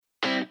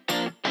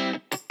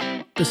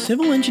The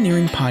Civil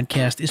Engineering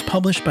Podcast is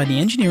published by the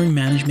Engineering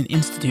Management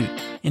Institute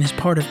and is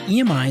part of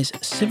EMI's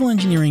Civil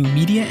Engineering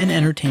Media and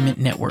Entertainment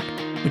Network,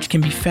 which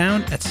can be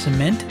found at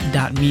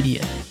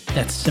cement.media.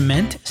 That's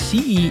cement,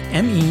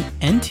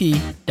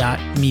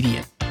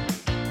 CEMENT.media.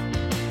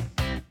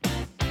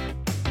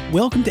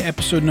 Welcome to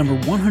episode number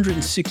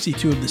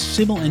 162 of the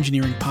Civil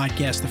Engineering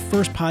Podcast, the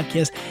first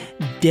podcast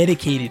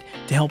dedicated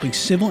to helping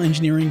civil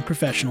engineering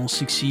professionals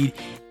succeed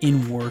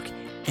in work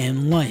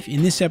and life.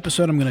 In this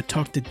episode, I'm going to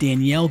talk to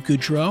Danielle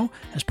Goudreau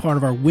as part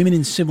of our Women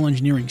in Civil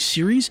Engineering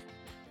series.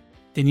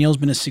 Danielle's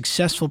been a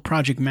successful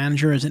project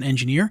manager as an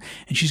engineer,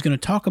 and she's going to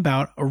talk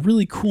about a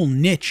really cool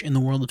niche in the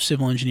world of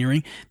civil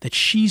engineering that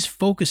she's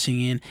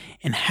focusing in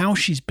and how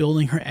she's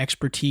building her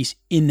expertise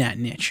in that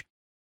niche.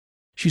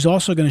 She's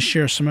also going to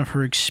share some of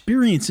her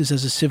experiences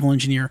as a civil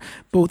engineer,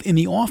 both in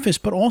the office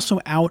but also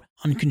out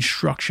on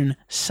construction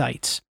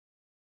sites.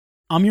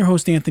 I'm your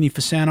host, Anthony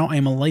Fasano. I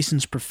am a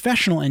licensed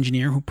professional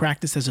engineer who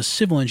practiced as a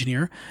civil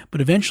engineer, but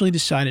eventually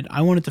decided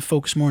I wanted to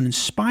focus more on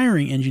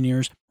inspiring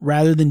engineers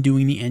rather than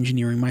doing the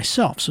engineering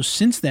myself. So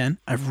since then,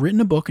 I've written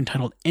a book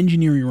entitled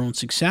Engineer Your Own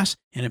Success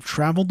and have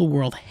traveled the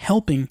world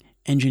helping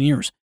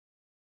engineers.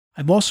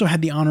 I've also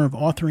had the honor of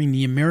authoring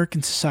the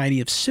American Society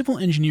of Civil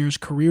Engineers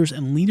Careers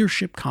and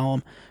Leadership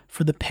column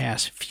for the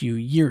past few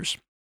years.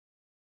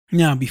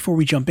 Now, before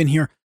we jump in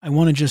here, I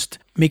want to just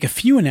make a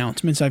few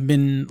announcements. I've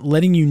been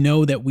letting you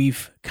know that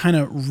we've kind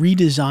of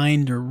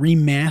redesigned or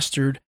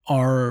remastered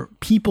our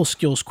people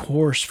skills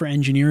course for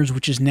engineers,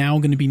 which is now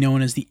going to be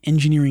known as the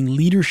Engineering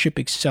Leadership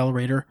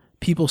Accelerator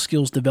People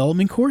Skills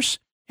Development course.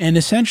 And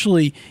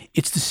essentially,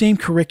 it's the same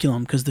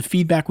curriculum because the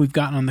feedback we've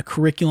gotten on the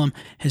curriculum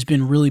has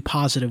been really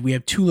positive. We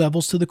have two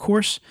levels to the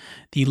course.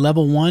 The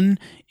level one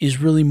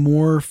is really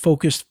more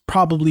focused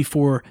probably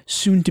for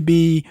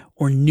soon-to-be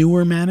or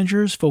newer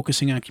managers,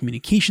 focusing on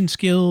communication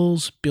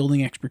skills,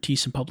 building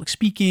expertise in public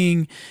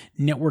speaking,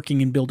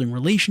 networking and building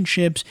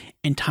relationships,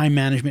 and time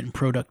management and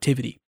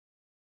productivity.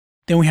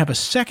 Then we have a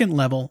second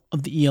level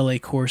of the ELA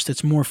course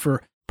that's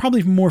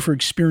probably more for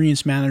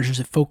experienced managers.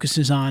 It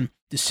focuses on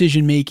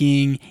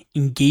decision-making,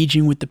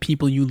 engaging with the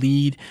people you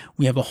lead.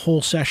 We have a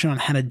whole session on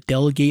how to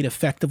delegate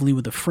effectively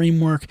with a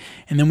framework,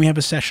 and then we have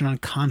a session on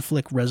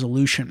conflict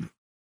resolution.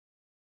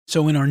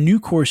 So in our new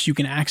course, you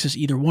can access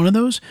either one of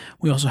those.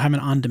 We also have an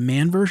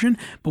on-demand version,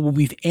 but what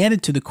we've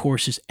added to the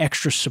course is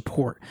extra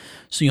support.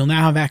 So you'll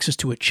now have access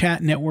to a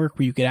chat network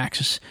where you can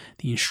access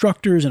the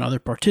instructors and other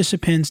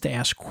participants to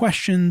ask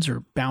questions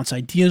or bounce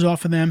ideas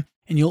off of them.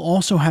 And you'll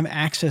also have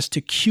access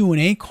to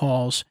Q&A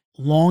calls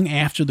long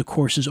after the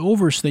course is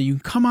over so that you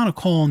can come on a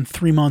call in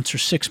 3 months or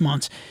 6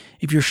 months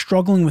if you're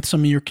struggling with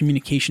some of your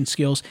communication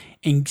skills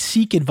and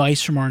seek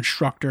advice from our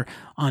instructor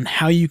on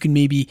how you can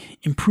maybe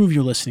improve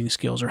your listening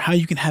skills or how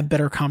you can have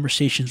better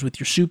conversations with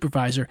your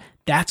supervisor.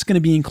 That's going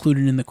to be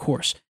included in the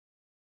course.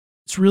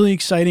 It's really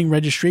exciting.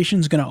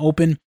 Registration is going to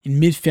open in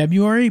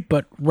mid-February,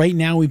 but right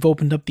now we've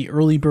opened up the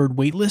early bird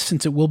waitlist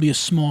since it will be a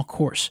small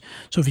course.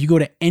 So if you go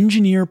to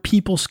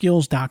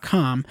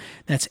engineerpeopleskills.com,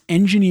 that's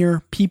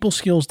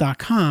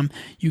engineerpeopleskills.com,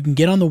 you can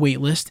get on the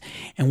waitlist.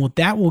 And what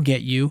that will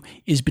get you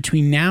is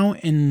between now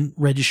and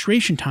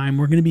registration time,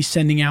 we're going to be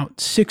sending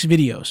out 6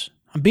 videos.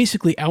 I'm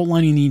basically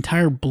outlining the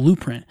entire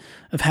blueprint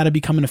of how to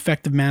become an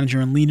effective manager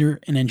and leader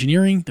in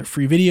engineering. They're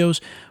free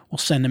videos. We'll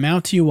send them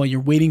out to you while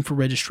you're waiting for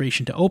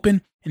registration to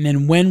open. And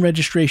then when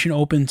registration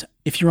opens,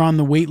 if you're on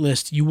the wait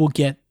list, you will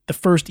get the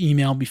first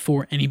email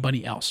before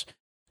anybody else.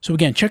 So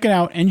again, check it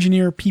out,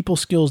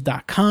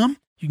 engineerpeopleskills.com.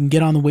 You can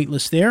get on the wait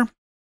list there.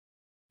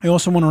 I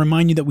also want to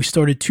remind you that we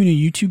started 2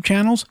 new YouTube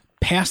channels,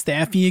 Pass the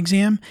FE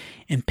exam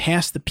and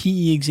Pass the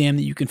PE exam,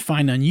 that you can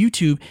find on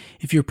YouTube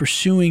if you're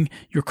pursuing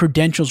your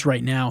credentials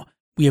right now.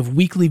 We have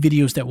weekly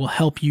videos that will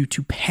help you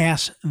to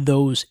pass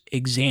those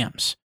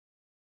exams.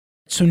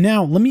 So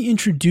now let me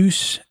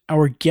introduce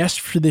our guest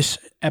for this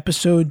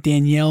episode,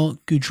 Danielle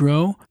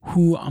Goudreau,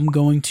 who I'm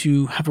going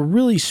to have a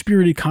really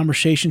spirited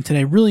conversation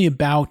today, really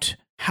about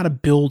how to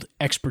build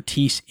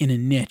expertise in a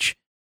niche.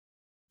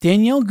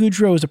 Danielle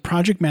Goudreau is a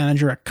project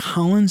manager at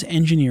Collins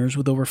Engineers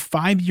with over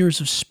 5 years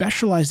of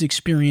specialized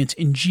experience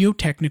in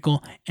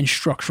geotechnical and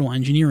structural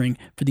engineering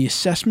for the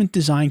assessment,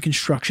 design,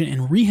 construction,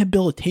 and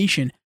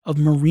rehabilitation of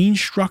marine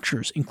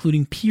structures,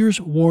 including piers,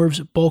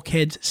 wharves,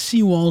 bulkheads,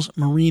 seawalls,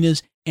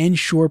 marinas, and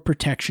shore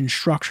protection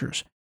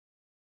structures.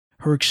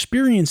 Her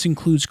experience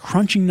includes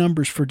crunching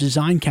numbers for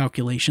design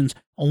calculations,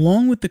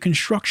 along with the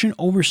construction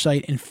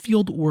oversight and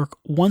field work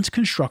once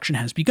construction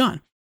has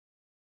begun.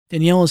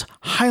 Danielle is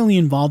highly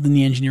involved in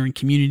the engineering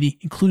community,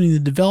 including the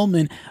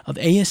development of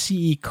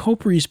ASCE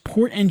Copri's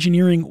Port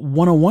Engineering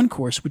 101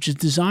 course, which is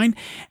designed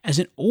as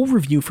an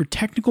overview for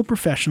technical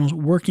professionals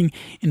working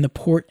in the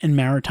port and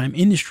maritime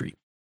industry.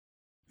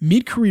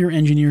 Mid-career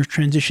engineers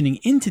transitioning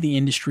into the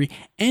industry,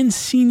 and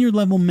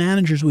senior-level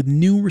managers with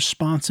new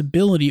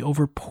responsibility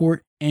over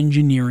port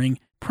engineering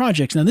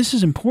projects. Now, this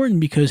is important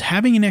because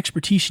having an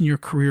expertise in your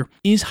career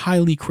is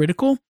highly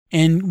critical,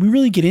 and we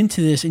really get into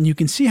this, and you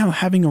can see how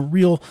having a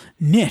real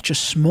niche, a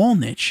small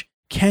niche,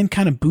 can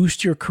kind of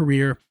boost your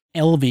career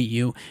elevate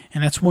you.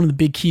 And that's one of the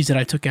big keys that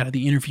I took out of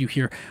the interview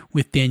here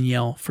with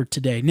Danielle for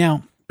today.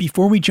 Now,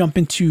 before we jump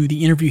into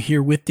the interview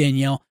here with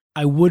Danielle,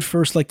 I would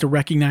first like to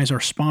recognize our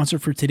sponsor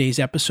for today's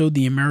episode,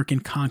 the American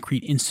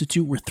Concrete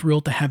Institute. We're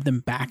thrilled to have them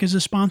back as a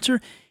sponsor,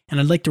 and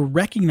I'd like to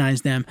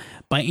recognize them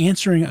by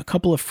answering a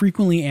couple of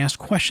frequently asked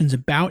questions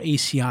about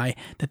ACI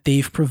that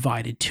they've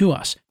provided to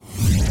us.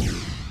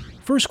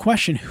 First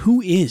question,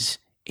 who is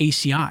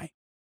ACI?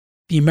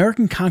 The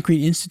American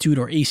Concrete Institute,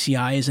 or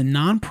ACI, is a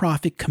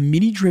nonprofit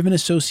committee-driven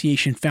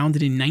association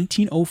founded in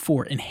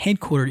 1904 and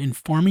headquartered in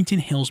Farmington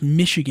Hills,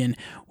 Michigan,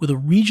 with a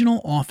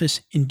regional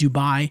office in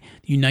Dubai,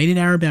 the United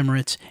Arab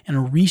Emirates, and a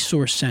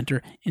resource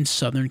center in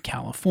Southern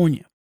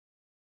California.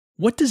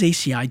 What does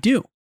ACI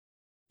do?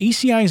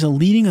 ACI is a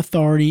leading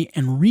authority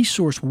and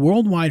resource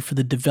worldwide for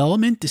the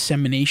development,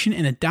 dissemination,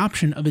 and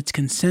adoption of its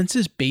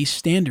consensus-based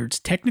standards,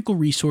 technical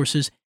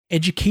resources,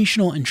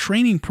 educational and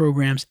training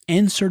programs,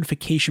 and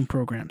certification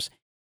programs.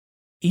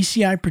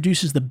 ACI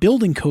produces the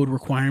building code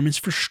requirements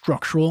for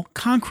structural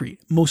concrete,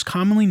 most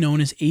commonly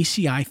known as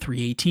ACI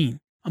 318,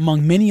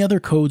 among many other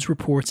codes,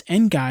 reports,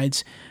 and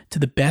guides to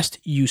the best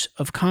use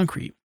of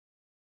concrete.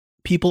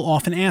 People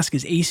often ask,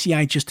 is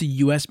ACI just a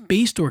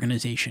US-based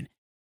organization?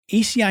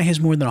 ACI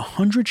has more than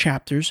 100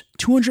 chapters,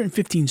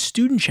 215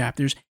 student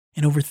chapters,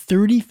 and over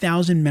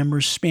 30,000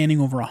 members spanning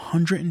over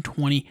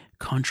 120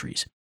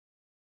 countries.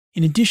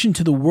 In addition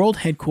to the world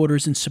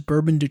headquarters in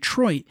suburban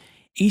Detroit,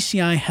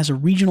 ACI has a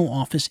regional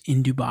office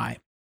in Dubai.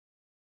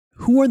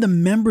 Who are the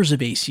members of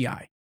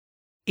ACI?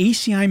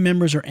 ACI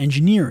members are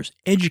engineers,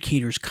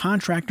 educators,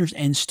 contractors,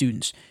 and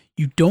students.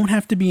 You don't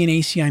have to be an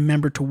ACI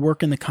member to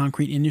work in the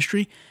concrete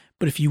industry,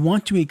 but if you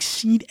want to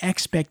exceed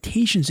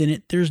expectations in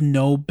it, there's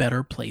no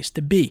better place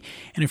to be.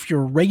 And if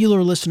you're a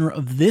regular listener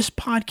of this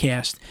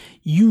podcast,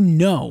 you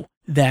know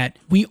that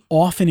we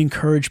often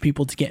encourage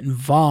people to get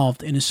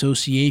involved in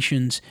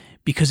associations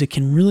because it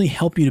can really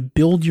help you to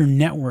build your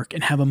network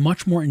and have a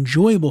much more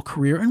enjoyable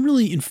career and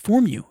really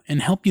inform you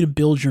and help you to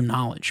build your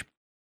knowledge.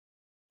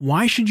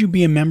 Why should you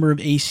be a member of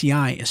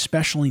ACI,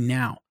 especially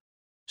now?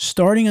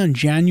 Starting on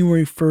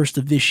January 1st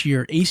of this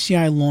year,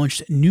 ACI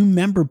launched new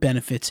member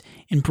benefits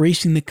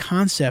embracing the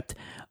concept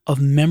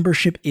of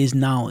membership is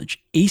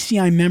knowledge.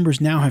 ACI members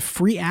now have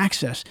free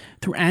access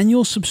through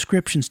annual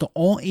subscriptions to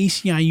all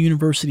ACI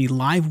University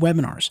live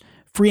webinars,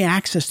 free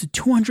access to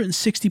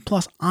 260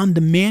 plus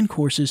on-demand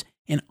courses,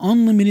 and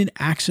unlimited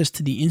access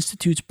to the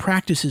Institute's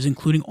practices,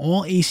 including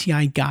all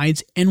ACI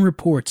guides and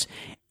reports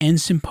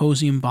and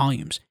symposium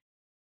volumes.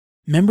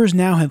 Members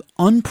now have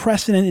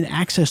unprecedented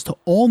access to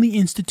all the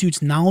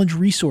Institute's knowledge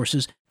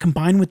resources,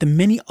 combined with the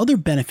many other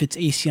benefits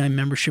ACI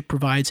membership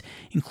provides,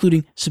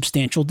 including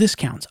substantial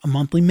discounts, a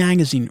monthly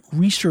magazine,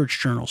 research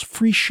journals,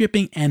 free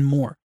shipping, and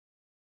more.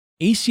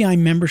 ACI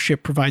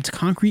membership provides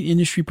concrete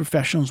industry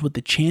professionals with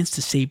the chance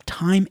to save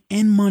time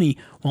and money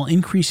while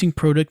increasing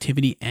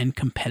productivity and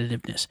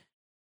competitiveness.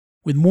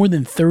 With more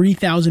than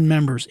 30,000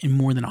 members in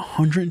more than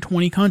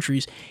 120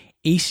 countries,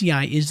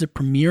 ACI is the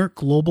premier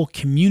global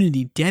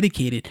community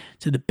dedicated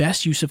to the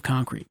best use of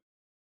concrete.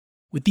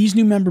 With these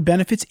new member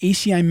benefits,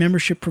 ACI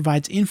membership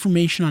provides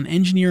information on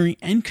engineering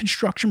and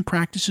construction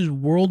practices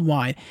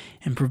worldwide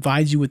and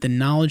provides you with the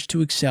knowledge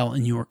to excel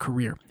in your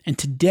career. And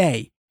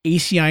today,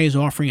 ACI is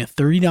offering a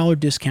 $30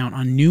 discount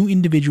on new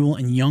individual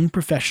and young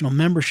professional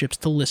memberships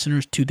to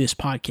listeners to this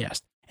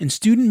podcast. And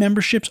student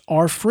memberships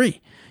are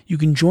free. You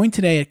can join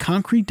today at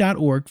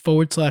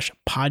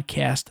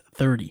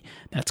concrete.org/podcast30.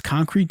 That's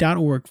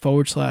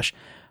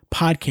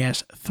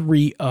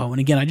concrete.org/podcast30. And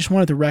again, I just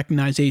wanted to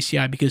recognize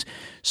ACI because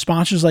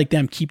sponsors like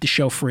them keep the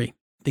show free.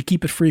 They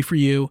keep it free for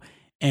you,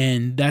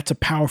 and that's a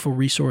powerful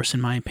resource in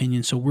my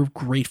opinion, so we're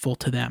grateful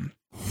to them.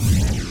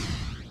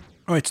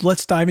 All right, so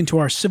let's dive into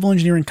our civil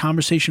engineering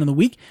conversation of the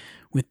week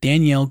with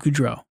Danielle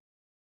Goudreau.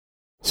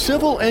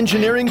 Civil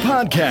Engineering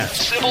Podcast.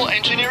 Civil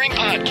Engineering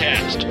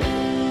Podcast.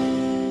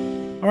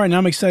 All right, now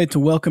I'm excited to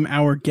welcome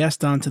our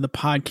guest onto the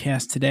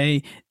podcast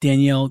today,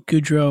 Danielle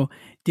Goudreau.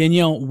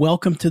 Danielle,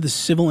 welcome to the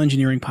Civil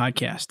Engineering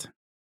Podcast.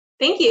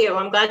 Thank you.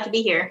 I'm glad to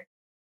be here.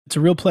 It's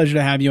a real pleasure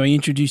to have you. I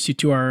introduced you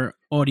to our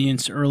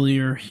audience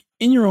earlier.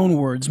 In your own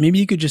words, maybe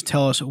you could just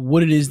tell us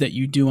what it is that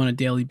you do on a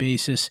daily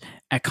basis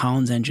at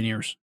Collins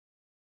Engineers.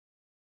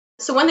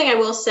 So one thing I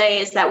will say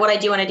is that what I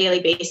do on a daily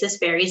basis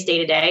varies day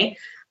to day.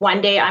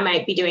 One day I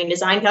might be doing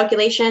design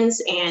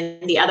calculations,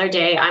 and the other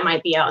day I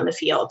might be out in the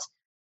field.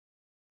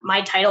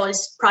 My title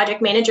is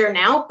project manager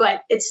now,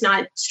 but it's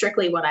not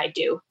strictly what I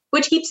do,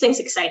 which keeps things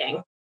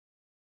exciting.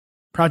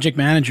 Project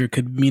manager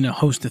could mean a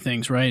host of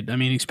things, right? I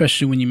mean,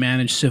 especially when you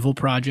manage civil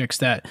projects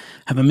that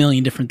have a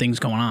million different things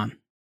going on.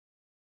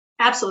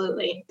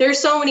 Absolutely. There's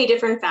so many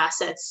different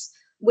facets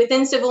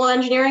within civil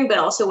engineering, but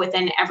also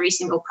within every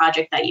single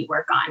project that you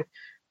work on.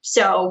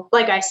 So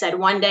like I said,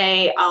 one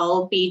day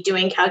I'll be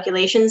doing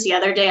calculations, the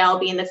other day I'll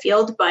be in the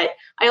field, but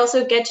I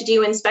also get to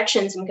do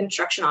inspections and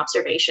construction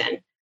observation.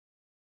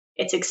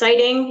 It's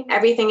exciting.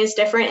 Everything is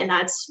different. And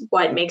that's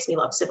what makes me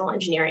love civil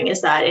engineering,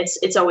 is that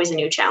it's always a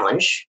new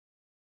challenge.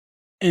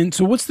 And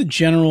so what's the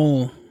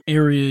general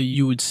area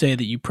you would say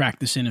that you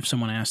practice in if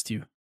someone asked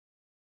you?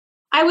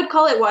 I would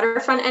call it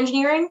waterfront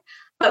engineering,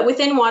 but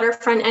within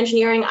waterfront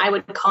engineering, I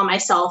would call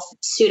myself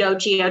pseudo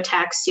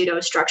geotech, pseudo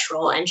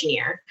structural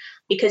engineer,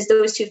 because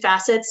those two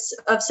facets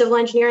of civil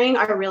engineering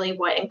are really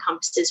what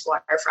encompasses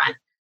waterfront.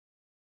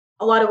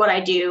 A lot of what I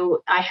do,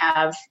 I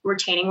have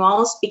retaining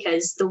walls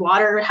because the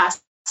water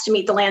has to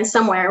meet the land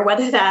somewhere,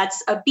 whether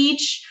that's a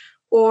beach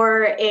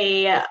or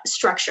a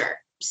structure.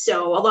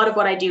 So a lot of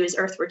what I do is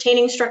earth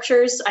retaining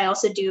structures. I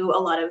also do a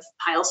lot of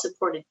pile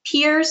supported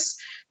piers,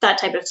 that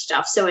type of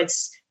stuff. So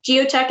it's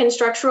geotech and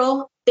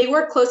structural. They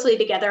work closely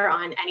together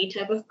on any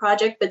type of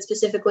project, but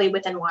specifically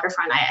within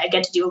waterfront, I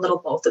get to do a little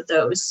both of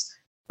those,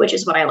 which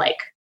is what I like.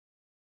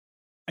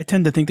 I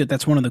tend to think that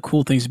that's one of the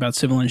cool things about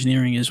civil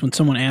engineering is when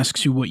someone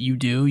asks you what you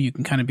do, you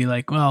can kind of be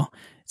like, well,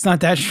 it's not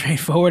that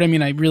straightforward. I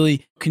mean, I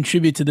really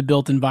contribute to the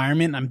built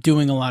environment. I'm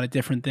doing a lot of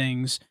different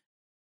things.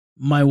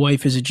 My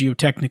wife is a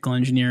geotechnical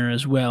engineer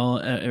as well,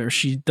 or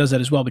she does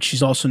that as well, but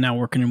she's also now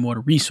working in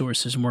water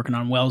resources and working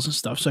on wells and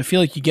stuff. So I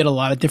feel like you get a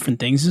lot of different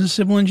things as a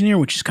civil engineer,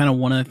 which is kind of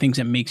one of the things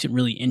that makes it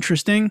really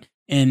interesting.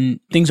 And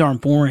things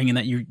aren't boring and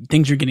that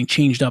things are getting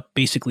changed up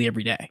basically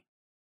every day.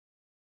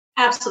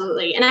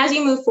 Absolutely. And as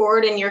you move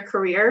forward in your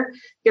career,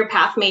 your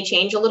path may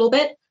change a little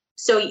bit.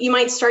 So you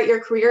might start your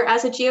career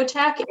as a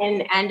geotech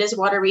and end as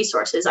water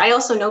resources. I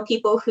also know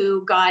people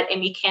who got a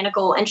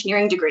mechanical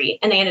engineering degree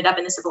and they ended up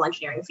in the civil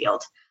engineering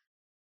field.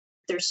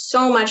 There's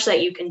so much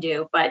that you can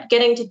do, but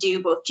getting to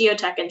do both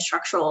geotech and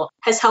structural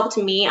has helped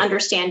me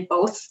understand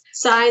both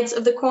sides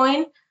of the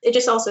coin. It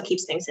just also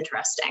keeps things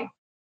interesting.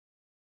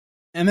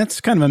 And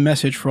that's kind of a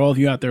message for all of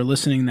you out there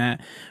listening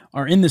that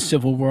are in the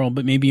civil world,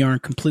 but maybe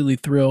aren't completely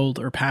thrilled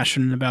or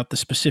passionate about the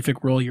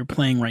specific role you're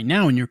playing right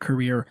now in your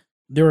career.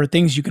 There are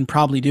things you can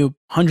probably do,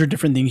 100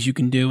 different things you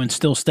can do and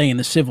still stay in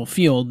the civil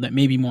field that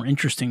may be more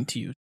interesting to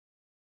you.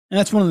 And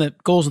that's one of the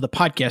goals of the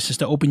podcast is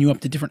to open you up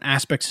to different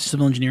aspects of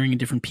civil engineering and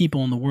different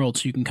people in the world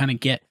so you can kind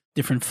of get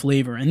different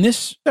flavor. And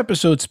this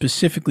episode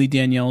specifically,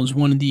 Danielle, is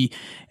one of the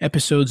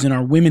episodes in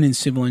our Women in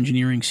Civil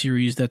Engineering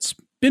series that's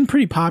been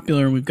pretty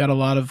popular. We've got a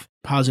lot of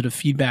positive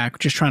feedback,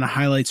 just trying to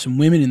highlight some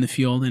women in the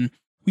field. And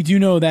we do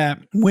know that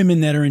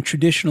women that are in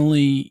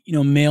traditionally,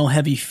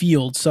 male-heavy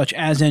fields, such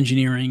as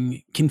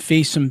engineering, can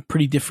face some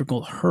pretty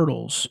difficult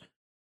hurdles.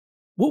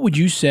 What would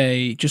you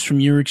say, just from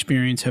your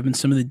experience, have been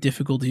some of the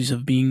difficulties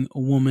of being a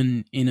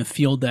woman in a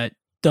field that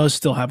does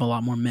still have a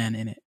lot more men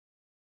in it?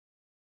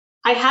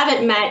 I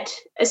haven't met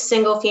a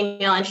single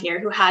female engineer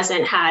who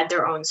hasn't had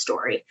their own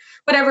story,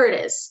 whatever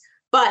it is.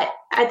 But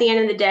at the end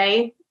of the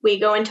day, we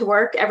go into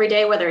work every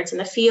day, whether it's in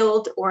the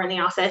field or in the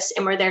office,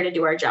 and we're there to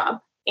do our job.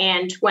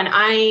 And when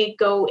I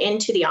go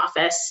into the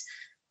office,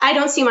 I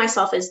don't see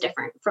myself as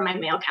different from my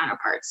male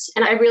counterparts.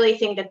 And I really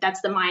think that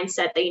that's the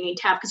mindset that you need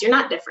to have because you're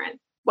not different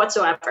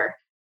whatsoever.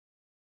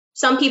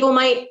 Some people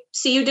might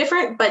see you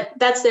different, but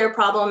that's their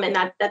problem and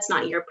that's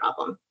not your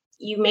problem.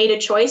 You made a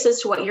choice as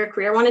to what your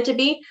career wanted to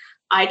be.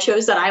 I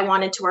chose that I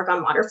wanted to work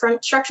on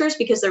waterfront structures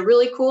because they're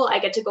really cool. I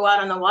get to go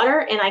out on the water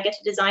and I get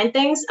to design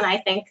things. And I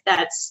think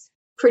that's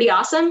pretty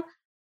awesome.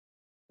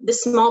 The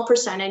small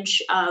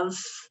percentage of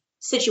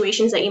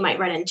situations that you might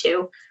run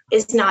into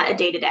is not a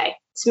day-to-day.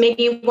 It's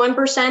maybe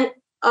 1%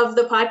 of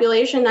the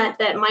population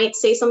that might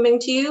say something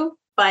to you,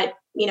 but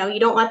you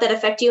don't let that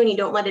affect you and you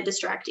don't let it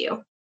distract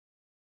you.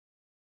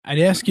 I'd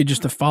ask you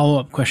just a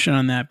follow-up question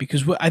on that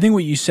because I think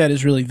what you said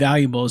is really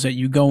valuable is that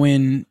you go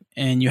in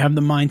and you have the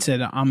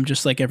mindset, I'm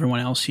just like everyone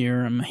else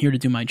here. I'm here to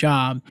do my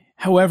job.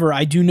 However,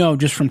 I do know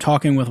just from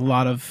talking with a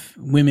lot of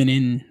women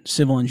in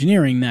civil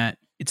engineering that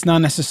it's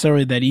not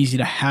necessarily that easy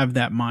to have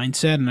that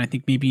mindset. And I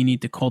think maybe you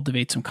need to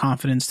cultivate some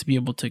confidence to be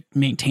able to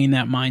maintain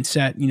that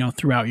mindset,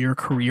 throughout your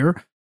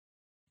career.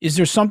 Is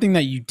there something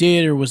that you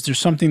did or was there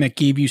something that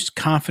gave you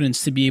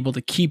confidence to be able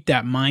to keep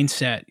that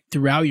mindset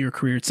throughout your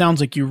career? It sounds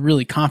like you're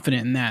really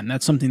confident in that, and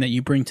that's something that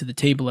you bring to the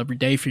table every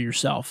day for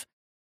yourself.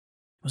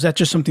 Was that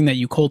just something that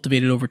you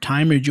cultivated over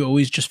time, or did you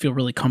always just feel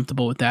really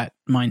comfortable with that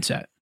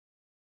mindset?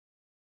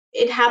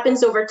 It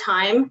happens over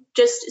time.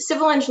 Just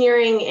civil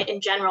engineering in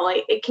general,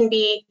 it can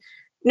be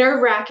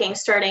nerve-wracking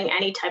starting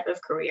any type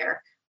of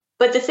career.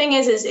 But the thing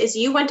is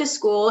you went to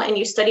school and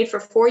you studied for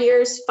 4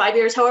 years, 5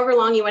 years, however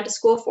long you went to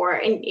school for,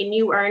 and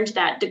you earned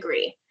that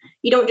degree.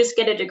 You don't just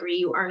get a degree,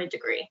 you earn a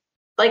degree,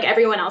 like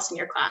everyone else in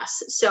your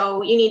class.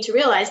 So you need to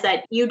realize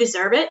that you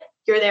deserve it.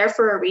 You're there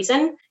for a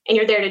reason, and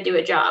you're there to do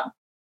a job.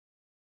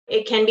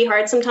 It can be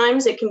hard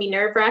sometimes. It can be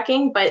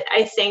nerve-wracking, but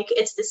I think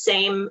it's the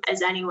same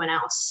as anyone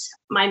else.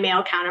 My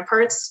male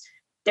counterparts,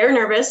 they're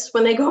nervous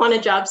when they go on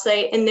a job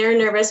site, and they're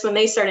nervous when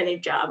they start a new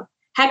job.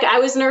 Heck, I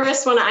was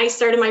nervous when I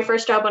started my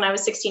first job when I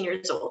was 16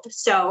 years old.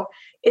 So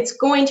it's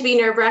going to be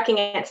nerve-wracking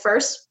at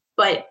first,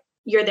 but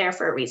you're there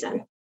for a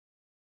reason.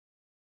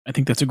 I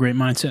think that's a great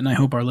mindset, and I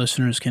hope our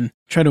listeners can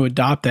try to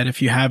adopt that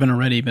if you haven't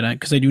already, but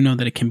because I do know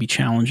that it can be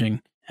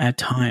challenging at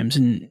times.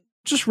 And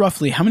just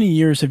roughly, how many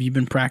years have you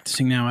been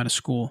practicing now out of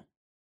school?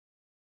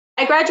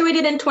 I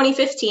graduated in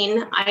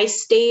 2015. I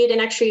stayed an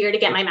extra year to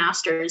get my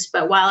master's,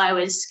 but while I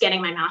was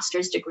getting my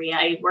master's degree,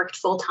 I worked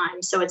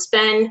full-time. So it's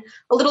been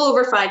a little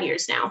over 5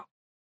 years now.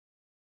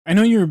 I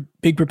know you're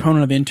big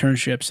proponent of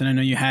internships, and I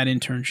know you had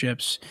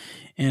internships.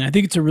 And I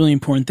think it's a really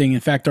important thing. In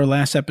fact, our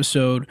last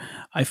episode,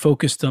 I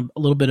focused a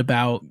little bit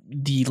about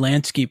the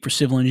landscape for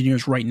civil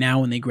engineers right now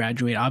when they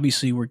graduate.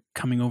 Obviously, we're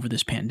coming over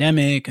this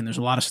pandemic and there's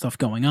a lot of stuff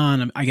going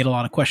on. I get a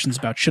lot of questions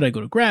about, should I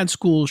go to grad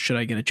school? Should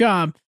I get a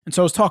job? And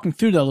so I was talking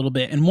through that a little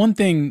bit. And one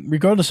thing,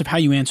 regardless of how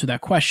you answer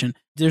that question,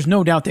 there's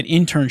no doubt that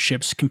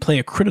internships can play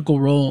a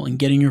critical role in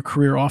getting your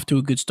career off to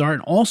a good start,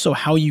 and also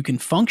how you can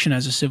function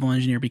as a civil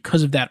engineer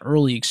because of that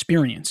early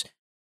experience.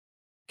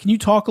 Can you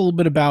talk a little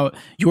bit about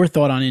your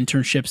thought on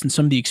internships and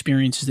some of the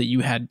experiences that you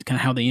had, kind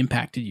of how they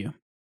impacted you?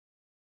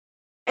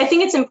 I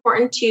think it's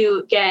important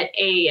to get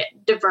a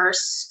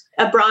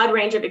broad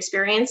range of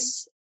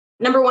experience.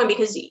 Number one,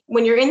 because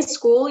when you're in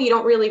school, you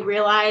don't really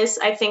realize,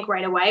 I think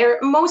right away, or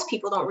most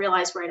people don't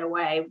realize right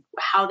away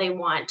how they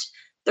want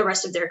the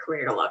rest of their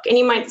career to look. And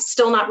you might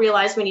still not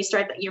realize when you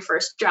start your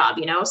first job,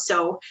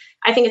 So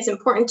I think it's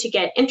important to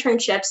get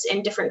internships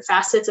in different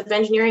facets of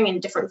engineering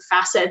and different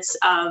facets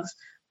of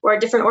or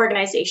different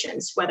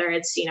organizations, whether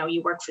it's,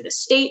 you work for the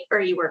state or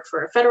you work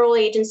for a federal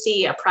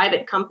agency, a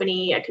private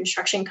company, a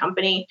construction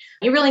company.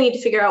 You really need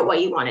to figure out what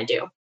you want to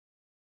do.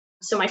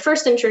 So my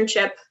first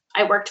internship,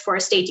 I worked for a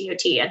state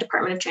DOT, a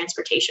Department of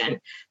Transportation.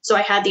 So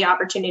I had the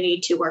opportunity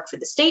to work for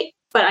the state,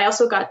 but I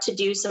also got to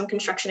do some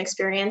construction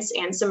experience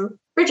and some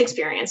bridge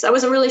experience. I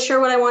wasn't really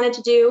sure what I wanted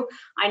to do.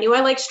 I knew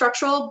I liked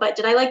structural, but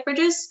did I like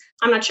bridges?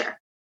 I'm not sure.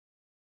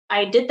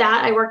 I did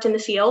that. I worked in the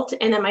field.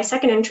 And then my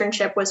second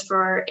internship was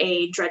for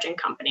a dredging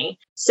company.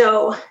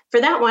 So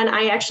for that one,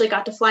 I actually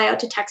got to fly out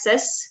to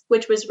Texas,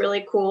 which was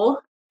really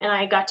cool. And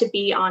I got to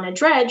be on a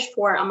dredge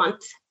for a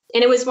month.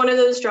 And it was one of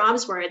those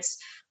jobs where it's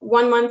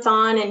 1 month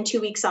on and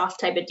 2 weeks off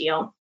type of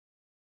deal.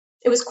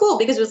 It was cool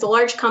because it was a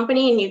large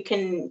company and you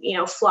can,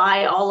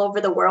 fly all over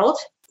the world.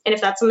 And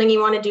if that's something you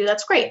want to do,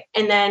 that's great.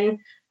 And then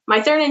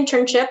my third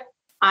internship,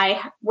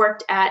 I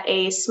worked at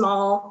a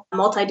small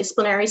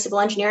multidisciplinary civil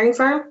engineering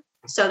firm.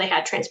 So they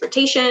had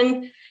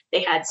transportation,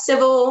 they had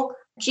civil,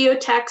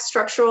 geotech,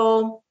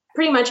 structural,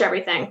 pretty much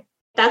everything.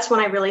 That's when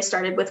I really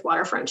started with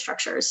waterfront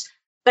structures.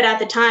 But at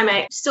the time,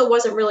 I still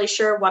wasn't really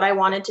sure what I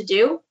wanted to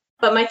do.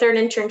 But my third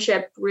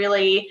internship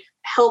really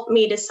helped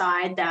me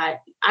decide that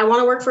I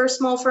want to work for a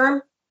small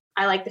firm.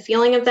 I like the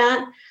feeling of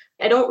that.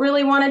 I don't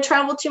really want to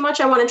travel too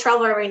much. I want to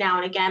travel every now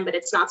and again, but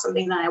it's not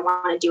something that I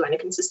want to do on a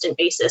consistent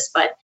basis.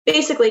 But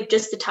basically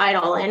just to tie it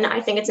all in,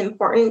 I think it's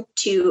important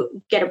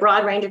to get a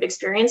broad range of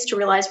experience to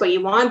realize what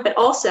you want, but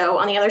also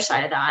on the other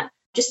side of that,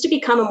 just to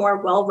become a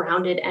more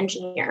well-rounded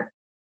engineer.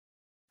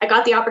 I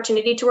got the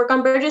opportunity to work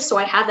on bridges, so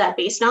I have that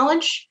base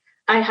knowledge.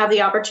 I have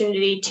the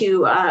opportunity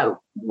to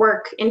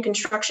work in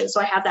construction, so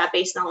I have that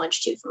base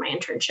knowledge too for my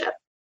internship.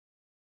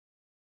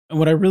 And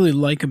what I really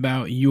like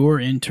about your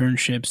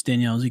internships,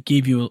 Danielle, is it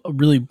gave you a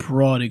really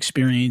broad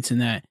experience in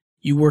that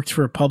you worked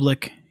for a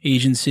public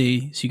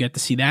agency, so you got to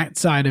see that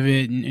side of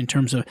it in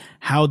terms of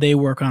how they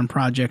work on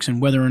projects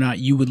and whether or not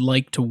you would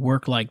like to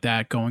work like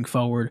that going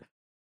forward.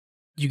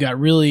 You got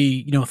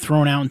really,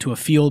 thrown out into a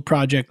field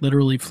project,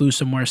 literally flew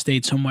somewhere,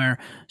 stayed somewhere.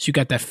 So you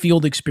got that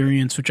field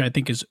experience, which I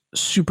think is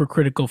super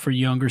critical for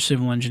younger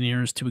civil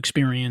engineers to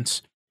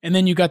experience. And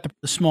then you got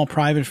the small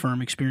private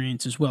firm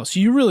experience as well.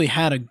 So you really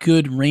had a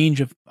good range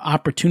of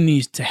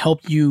opportunities to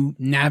help you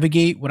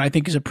navigate what I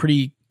think is a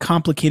pretty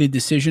complicated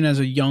decision as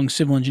a young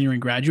civil engineering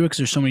graduate, because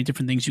there's so many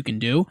different things you can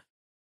do.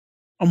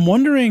 I'm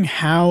wondering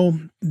how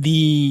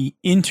the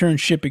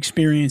internship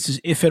experiences,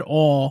 if at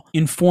all,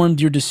 informed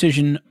your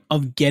decision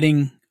of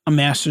getting a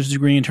master's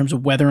degree in terms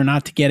of whether or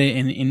not to get it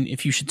and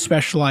if you should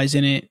specialize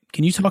in it.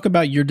 Can you talk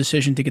about your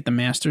decision to get the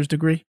master's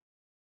degree?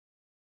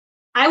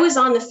 I was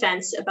on the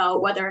fence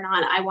about whether or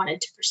not I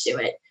wanted to pursue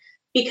it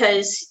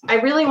because I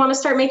really want to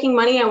start making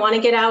money. I want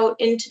to get out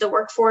into the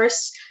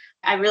workforce.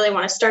 I really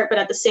want to start, but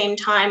at the same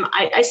time,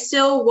 I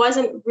still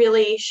wasn't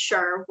really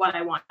sure what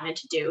I wanted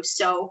to do.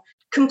 So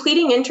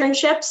completing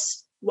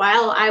internships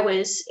while I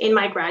was in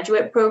my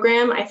graduate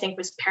program, I think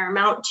was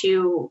paramount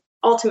to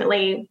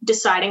ultimately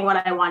deciding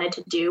what I wanted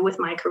to do with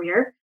my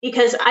career,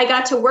 because I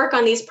got to work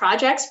on these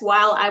projects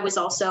while I was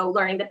also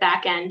learning the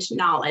back end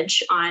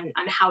knowledge on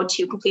how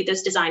to complete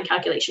those design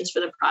calculations for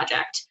the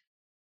project.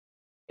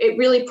 It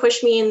really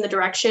pushed me in the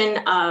direction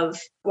of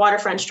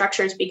waterfront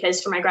structures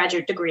because for my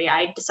graduate degree,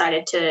 I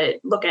decided to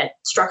look at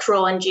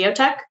structural and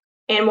geotech.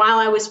 And while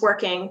I was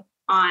working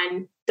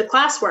on the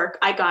classwork,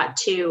 I got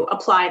to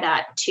apply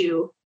that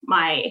to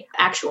my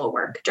actual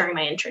work during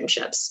my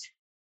internships.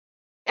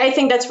 I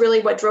think that's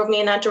really what drove me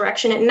in that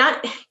direction. And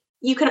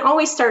you can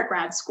always start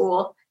grad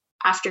school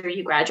after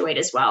you graduate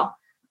as well.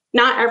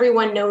 Not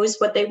everyone knows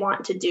what they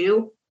want to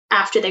do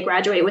after they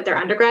graduate with their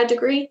undergrad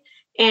degree.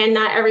 And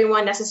not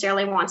everyone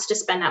necessarily wants to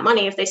spend that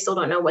money if they still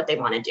don't know what they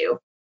want to do.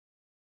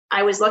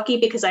 I was lucky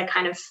because I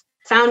kind of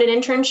found an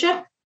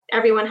internship.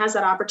 Everyone has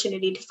that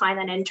opportunity to find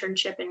that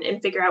internship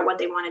and figure out what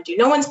they want to do.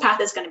 No one's path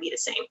is going to be the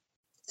same.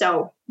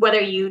 So whether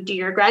you do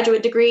your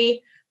graduate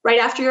degree right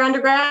after your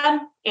undergrad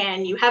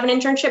and you have an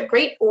internship,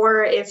 great.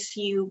 Or if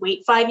you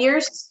wait 5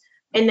 years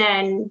and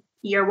then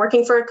you're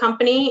working for a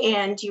company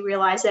and you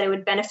realize that it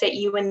would benefit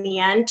you in the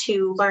end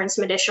to learn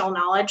some additional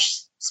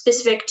knowledge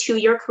specific to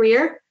your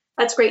career,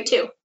 that's great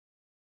too.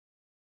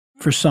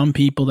 For some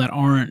people that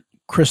aren't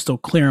crystal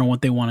clear on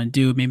what they want to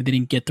do, maybe they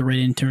didn't get the right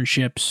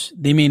internships,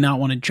 they may not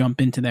want to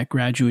jump into that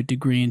graduate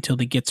degree until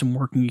they get some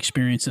working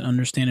experience and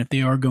understand if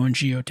they are going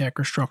geotech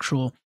or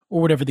structural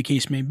or whatever the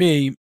case may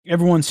be.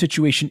 Everyone's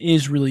situation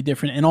is really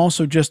different. And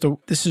also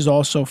this is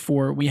also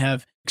for, we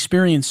have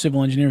experienced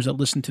civil engineers that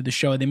listen to the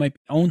show. They might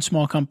own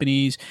small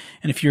companies.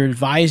 And if you're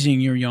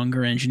advising your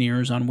younger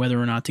engineers on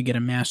whether or not to get a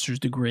master's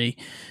degree,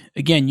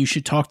 again, you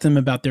should talk to them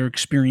about their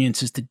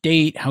experiences to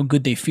date, how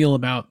good they feel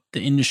about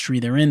the industry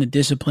they're in, the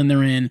discipline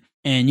they're in,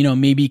 and,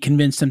 maybe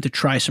convince them to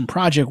try some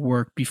project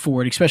work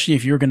before it, especially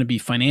if you're going to be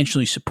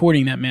financially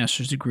supporting that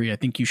master's degree. I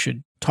think you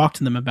should talk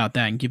to them about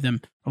that and give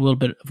them a little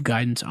bit of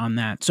guidance on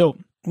that. So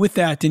with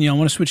that, Danielle, I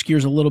want to switch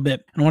gears a little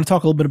bit. And I want to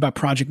talk a little bit about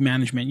project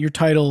management. Your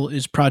title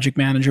is project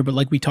manager, but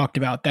like we talked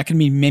about, that can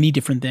mean many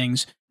different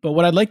things. But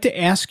what I'd like to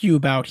ask you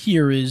about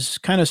here is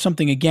kind of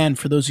something, again,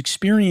 for those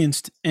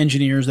experienced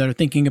engineers that are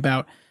thinking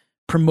about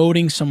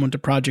promoting someone to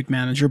project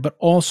manager, but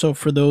also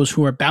for those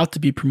who are about to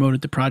be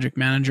promoted to project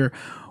manager.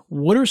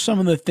 What are some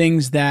of the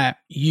things that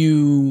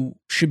you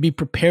should be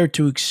prepared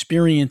to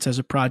experience as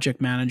a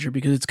project manager?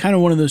 Because it's kind of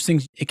one of those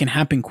things, it can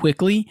happen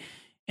quickly.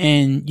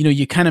 And,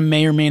 you kind of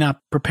may or may not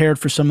prepared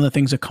for some of the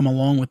things that come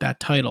along with that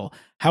title.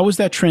 How was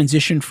that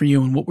transition for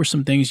you? And what were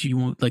some things you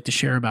would like to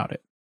share about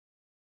it?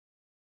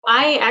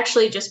 I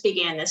actually just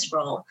began this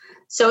role,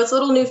 so it's a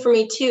little new for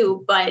me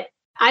too, but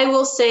I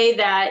will say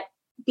that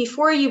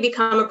before you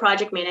become a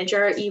project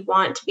manager, you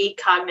want to be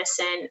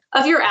cognizant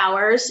of your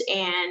hours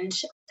and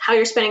how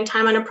you're spending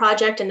time on a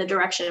project and the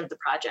direction of the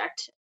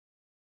project.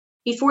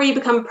 Before you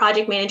become a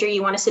project manager,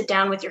 you want to sit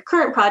down with your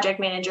current project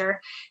manager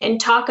and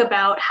talk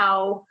about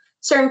how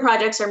certain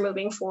projects are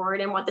moving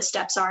forward and what the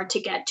steps are to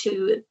get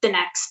to the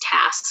next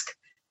task.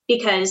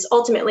 Because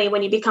ultimately,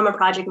 when you become a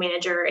project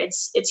manager,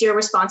 it's your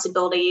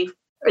responsibility,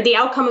 or the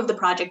outcome of the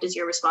project is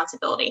your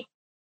responsibility.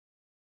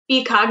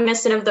 Be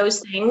cognizant of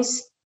those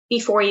things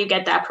before you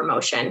get that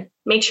promotion.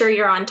 Make sure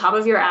you're on top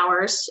of your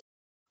hours.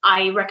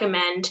 I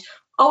recommend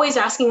always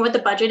asking what the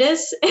budget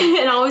is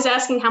and always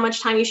asking how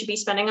much time you should be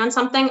spending on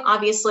something.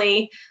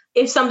 Obviously,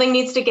 if something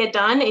needs to get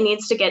done, it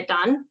needs to get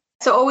done.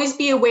 So always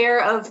be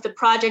aware of the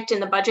project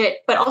and the budget,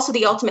 but also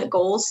the ultimate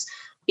goals,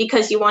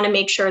 because you want to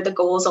make sure the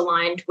goal is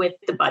aligned with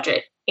the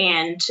budget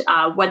and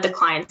what the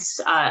client's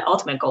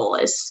ultimate goal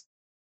is.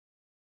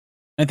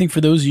 I think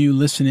for those of you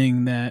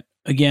listening that,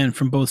 again,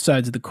 from both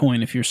sides of the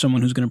coin, if you're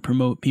someone who's going to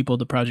promote people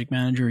to project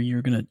manager,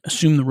 you're going to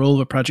assume the role of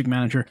a project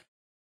manager.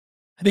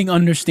 I think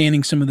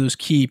understanding some of those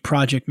key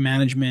project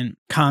management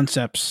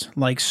concepts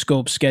like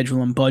scope,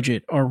 schedule, and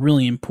budget are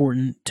really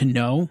important to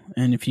know.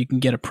 And if you can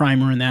get a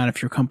primer in that,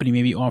 if your company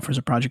maybe offers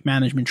a project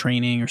management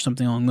training or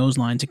something along those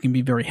lines, it can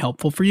be very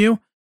helpful for you.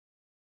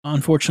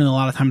 Unfortunately, a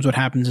lot of times what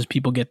happens is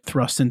people get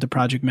thrust into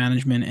project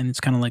management and it's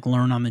kind of like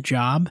learn on the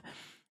job.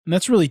 And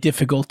that's really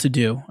difficult to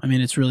do. I mean,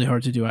 it's really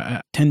hard to do.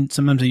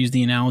 Sometimes I use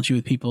the analogy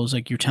with people is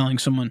like you're telling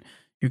someone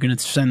you're going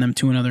to send them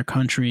to another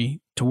country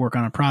to work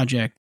on a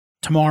project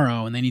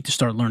tomorrow and they need to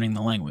start learning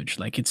the language.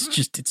 Like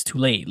it's too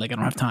late. Like I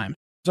don't have time.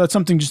 So that's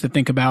something just to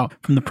think about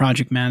from the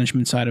project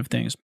management side of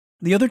things.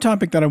 The other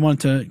topic that I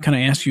wanted to kind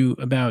of ask you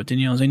about,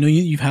 Danielle, is I know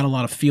you've had a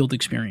lot of field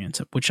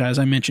experience, which, as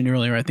I mentioned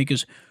earlier, I think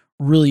is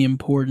really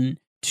important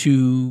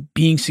to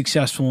being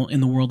successful in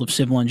the world of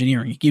civil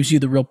engineering. It gives you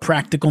the real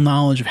practical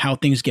knowledge of how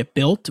things get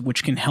built,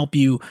 which can help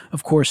you,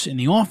 of course, in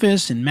the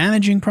office and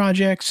managing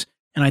projects.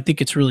 And I think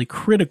it's really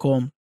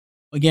critical.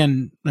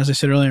 Again, as I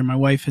said earlier, my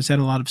wife has had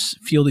a lot of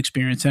field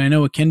experience, and I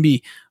know it can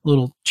be a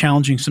little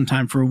challenging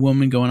sometimes for a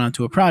woman going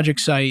onto a project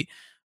site.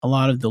 A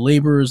lot of the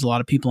laborers, a lot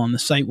of people on the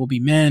site will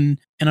be men.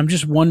 And I'm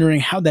just wondering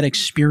how that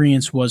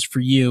experience was for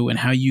you and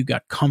how you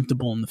got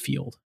comfortable in the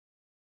field.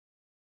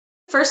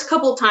 First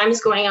couple times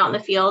going out in the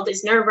field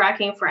is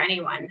nerve-wracking for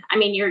anyone. I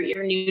mean,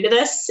 you're new to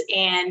this,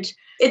 and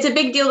it's a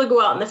big deal to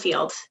go out in the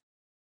field.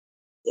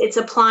 It's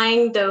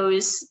applying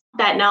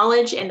that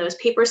knowledge and those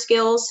paper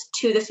skills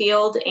to the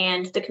field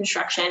and the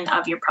construction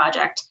of your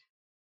project.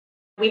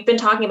 We've been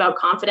talking about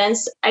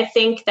confidence. I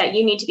think that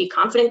you need to be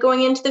confident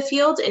going into the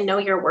field and know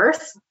your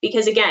worth,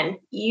 because again,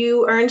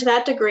 you earned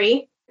that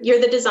degree. You're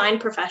the design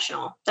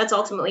professional. That's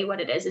ultimately what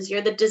it is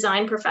you're the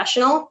design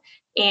professional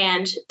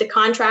and the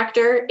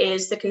contractor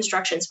is the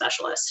construction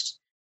specialist.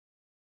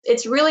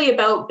 It's really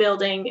about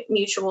building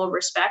mutual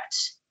respect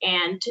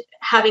and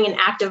having an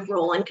active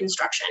role in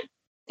construction.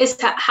 Is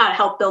how to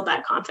help build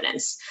that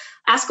confidence.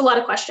 Ask a lot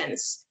of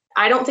questions.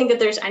 I don't think that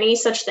there's any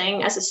such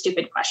thing as a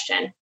stupid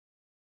question.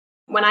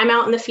 When I'm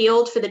out in the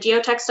field for the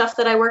geotech stuff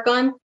that I work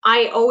on,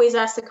 I always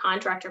ask the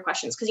contractor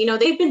questions because,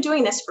 they've been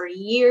doing this for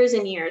years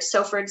and years.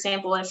 So for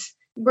example, if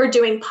we're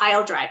doing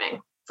pile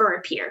driving for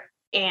a pier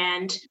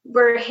and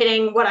we're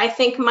hitting what I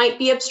think might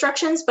be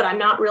obstructions, but I'm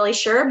not really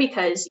sure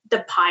because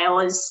the pile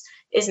is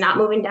not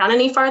moving down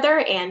any farther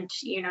and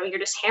you're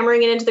just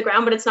hammering it into the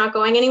ground, but it's not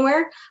going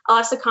anywhere. I'll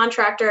ask the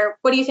contractor,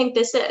 what do you think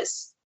this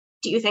is?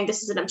 Do you think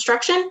this is an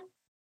obstruction?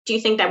 Do you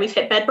think that we've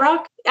hit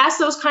bedrock? Ask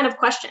those kind of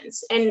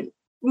questions. And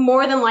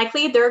more than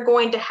likely, they're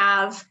going to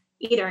have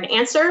either an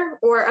answer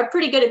or a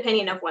pretty good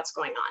opinion of what's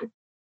going on.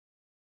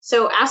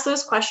 So ask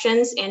those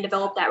questions and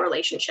develop that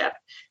relationship.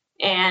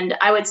 And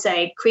I would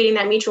say creating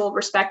that mutual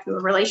respect in the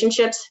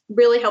relationships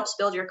really helps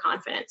build your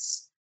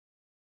confidence.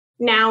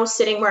 Now,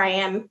 sitting where I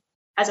am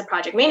as a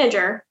project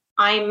manager,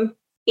 I'm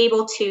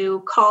able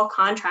to call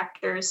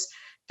contractors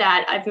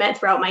that I've met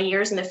throughout my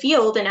years in the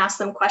field and ask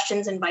them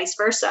questions and vice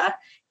versa.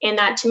 And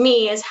that to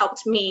me has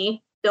helped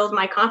me build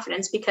my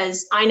confidence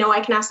because I know I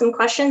can ask them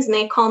questions and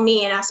they call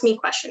me and ask me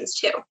questions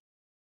too.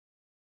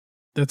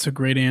 That's a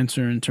great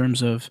answer in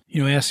terms of,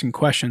 asking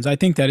questions. I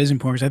think that is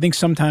important because I think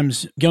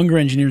sometimes younger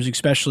engineers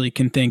especially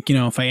can think,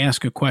 if I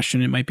ask a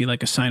question, it might be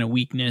like a sign of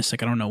weakness,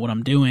 like I don't know what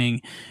I'm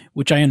doing,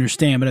 which I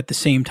understand. But at the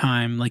same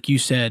time, like you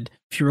said,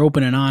 if you're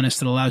open and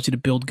honest, it allows you to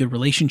build good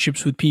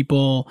relationships with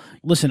people.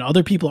 Listen,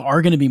 other people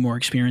are going to be more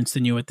experienced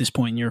than you at this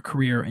point in your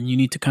career, and you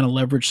need to kind of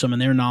leverage some of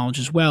their knowledge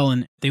as well,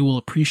 and they will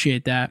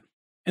appreciate that.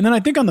 And then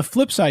I think on the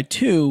flip side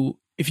too,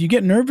 if you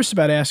get nervous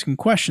about asking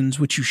questions,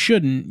 which you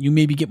shouldn't, you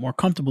maybe get more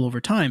comfortable over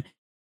time.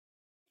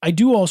 I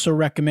do also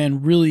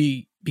recommend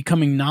really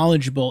becoming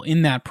knowledgeable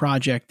in that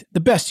project the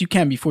best you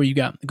can before you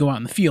go out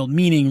in the field,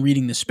 meaning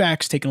reading the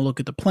specs, taking a look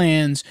at the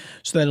plans,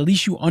 so that at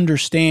least you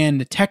understand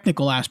the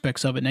technical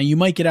aspects of it. Now, you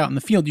might get out in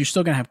the field, you're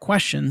still going to have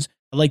questions.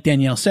 Like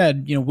Danielle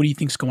said, what do you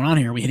think's going on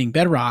here? Are we hitting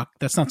bedrock?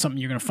 That's not something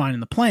you're going to find in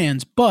the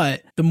plans,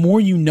 but the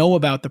more you know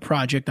about the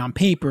project on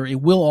paper,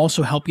 it will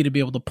also help you to be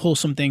able to pull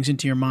some things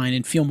into your mind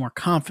and feel more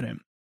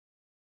confident.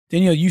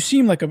 Danielle, you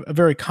seem like a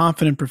very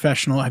confident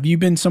professional. Have you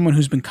been someone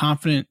who's been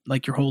confident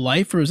like your whole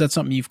life, or is that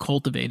something you've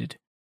cultivated?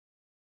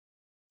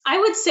 I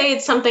would say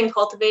it's something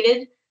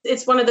cultivated.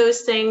 It's one of those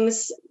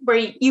things where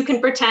you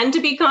can pretend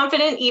to be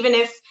confident even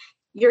if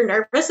you're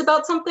nervous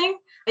about something.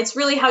 It's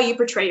really how you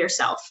portray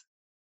yourself.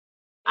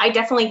 I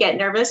definitely get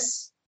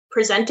nervous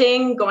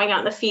presenting, going out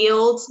in the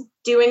field,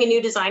 doing a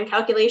new design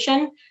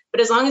calculation.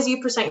 But as long as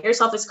you present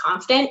yourself as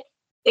confident,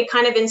 it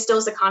kind of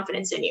instills the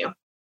confidence in you.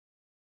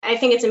 I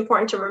think it's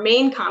important to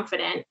remain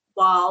confident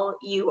while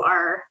you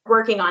are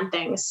working on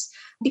things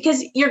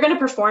because you're going to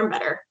perform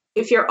better.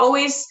 If you're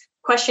always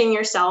questioning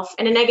yourself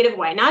in a negative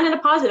way, not in a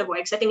positive way,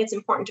 because I think it's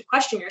important to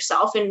question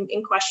yourself and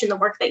question the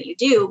work that you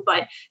do.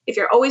 But if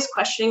you're always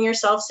questioning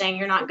yourself, saying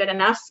you're not good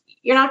enough,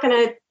 you're not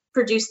going to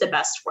produce the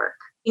best work.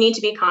 You need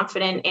to be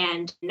confident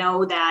and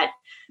know that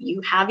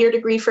you have your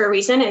degree for a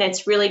reason. And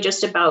it's really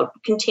just about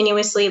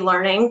continuously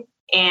learning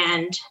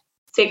and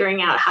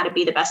figuring out how to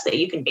be the best that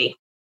you can be.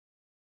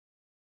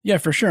 Yeah,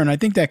 for sure. And I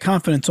think that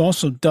confidence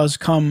also does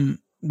come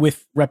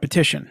with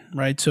repetition,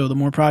 right? So the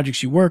more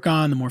projects you work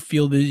on, the more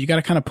field visits, you got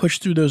to kind of push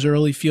through those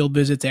early field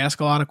visits,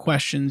 ask a lot of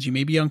questions. You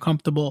may be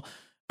uncomfortable,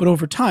 but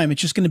over time,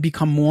 it's just going to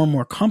become more and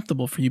more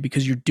comfortable for you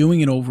because you're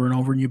doing it over and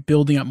over and you're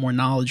building up more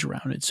knowledge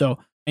around it. So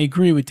I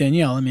agree with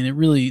Danielle. I mean, it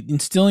really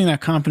instilling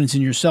that confidence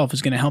in yourself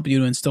is going to help you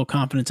to instill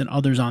confidence in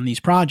others on these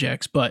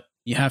projects, but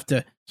you have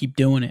to keep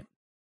doing it.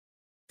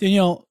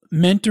 Danielle,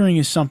 mentoring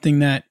is something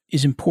that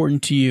is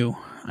important to you.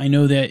 I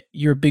know that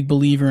you're a big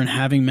believer in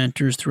having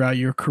mentors throughout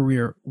your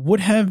career. What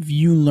have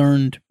you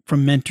learned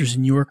from mentors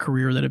in your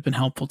career that have been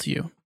helpful to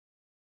you?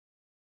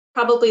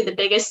 Probably the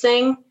biggest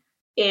thing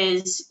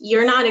is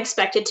you're not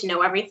expected to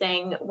know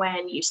everything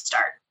when you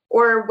start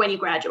or when you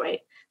graduate.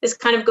 This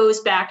kind of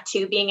goes back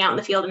to being out in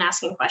the field and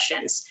asking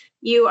questions.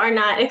 You are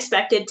not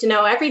expected to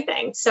know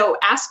everything, so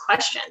ask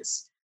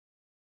questions.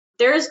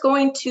 There's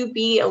going to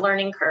be a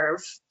learning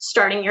curve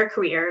starting your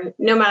career,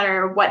 no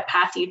matter what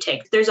path you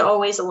take. There's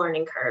always a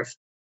learning curve.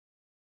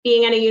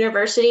 Being at a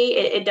university,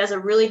 it does a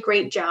really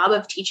great job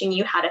of teaching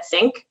you how to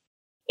think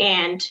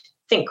and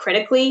think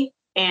critically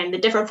and the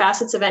different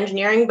facets of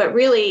engineering, but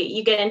really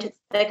you get into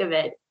the thick of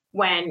it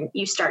when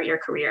you start your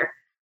career.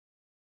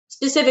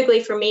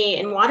 Specifically for me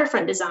in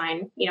waterfront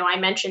design, I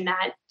mentioned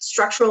that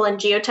structural and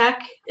geotech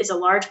is a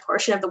large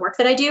portion of the work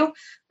that I do,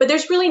 but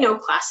there's really no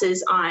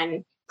classes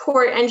on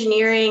port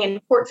engineering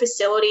and port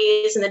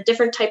facilities and the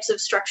different types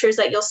of structures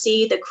that you'll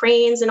see, the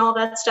cranes and all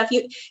that stuff.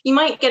 You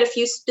might get a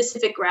few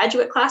specific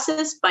graduate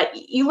classes, but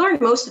you learn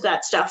most of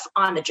that stuff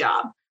on the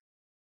job.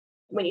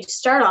 When you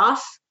start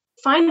off,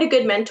 find a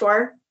good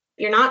mentor.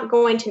 You're not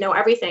going to know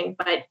everything,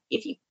 but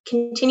if you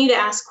continue to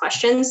ask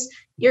questions,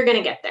 you're going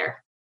to get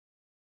there.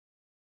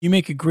 You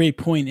make a great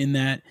point in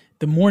that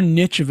the more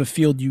niche of a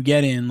field you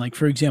get in, like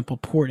for example,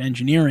 port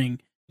engineering,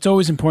 it's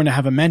always important to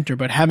have a mentor,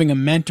 but having a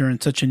mentor in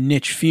such a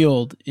niche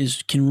field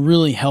can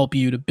really help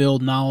you to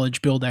build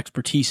knowledge, build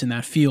expertise in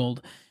that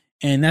field.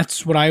 And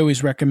that's what I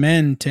always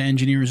recommend to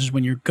engineers is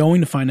when you're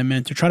going to find a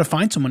mentor, try to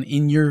find someone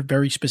in your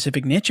very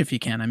specific niche if you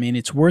can. I mean,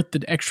 it's worth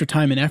the extra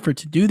time and effort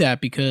to do that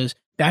because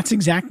that's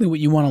exactly what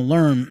you want to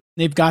learn.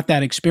 They've got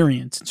that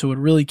experience. So it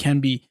really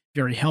can be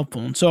very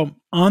helpful. And so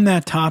on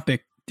that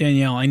topic,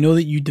 Danielle, I know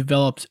that you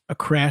developed a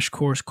crash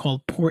course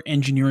called Port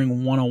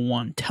Engineering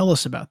 101. Tell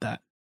us about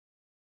that.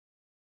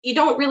 you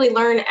don't really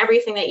learn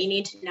everything that you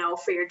need to know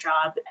for your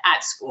job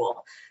at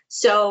school.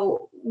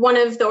 So one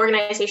of the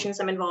organizations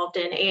I'm involved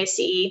in,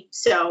 ASCE,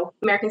 so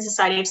American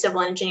Society of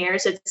Civil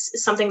Engineers,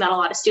 it's something that a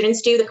lot of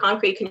students do, the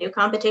concrete canoe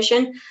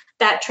competition,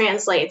 that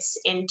translates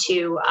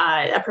into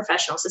a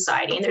professional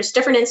society. And there's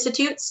different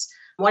institutes.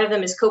 One of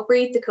them is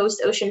COPRI, the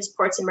Coast, Oceans,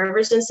 Ports, and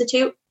Rivers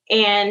Institute.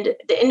 And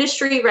the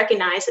industry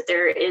recognized that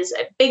there is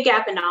a big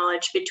gap in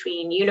knowledge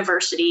between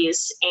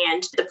universities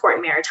and the port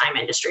and maritime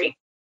industry.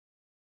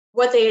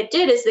 What they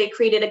did is they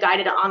created a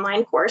guided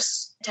online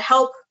course to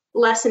help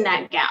lessen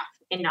that gap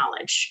in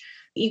knowledge.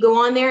 You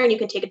go on there and you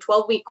can take a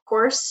 12-week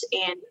course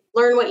and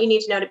learn what you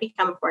need to know to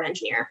become a port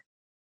engineer.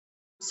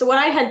 So what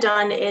I had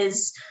done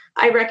is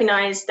I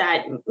recognized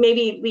that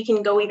maybe we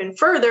can go even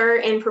further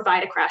and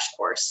provide a crash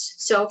course.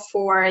 So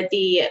for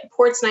the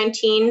Ports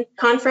 19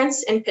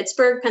 conference in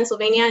Pittsburgh,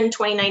 Pennsylvania in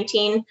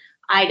 2019,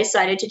 I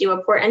decided to do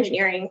a port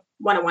engineering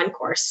 101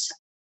 course.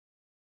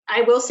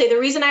 I will say the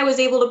reason I was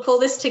able to pull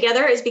this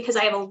together is because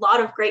I have a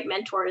lot of great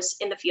mentors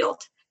in the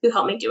field who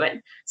helped me do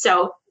it.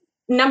 So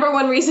number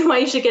one reason why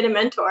you should get a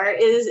mentor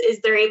is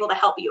they're able to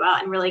help you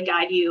out and really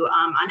guide you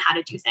on how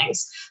to do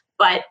things.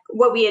 But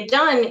what we had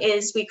done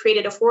is we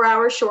created a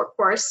 4-hour short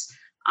course,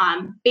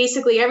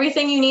 basically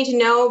everything you need to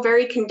know,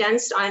 very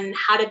condensed on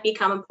how to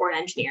become a port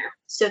engineer.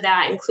 So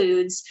that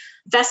includes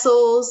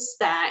vessels,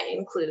 that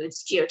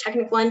includes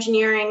geotechnical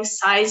engineering,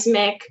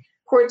 seismic,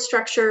 port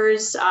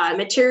structures,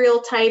 material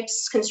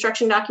types,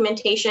 construction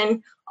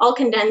documentation, all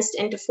condensed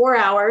into 4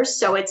 hours.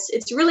 So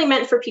it's really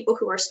meant for people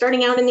who are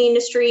starting out in the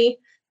industry,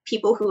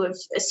 people who have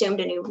assumed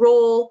a new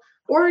role,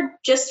 or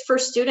just for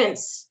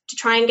students to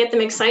try and get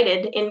them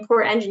excited in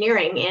port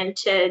engineering and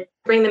to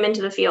bring them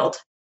into the field.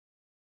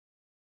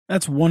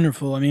 That's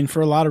wonderful. I mean,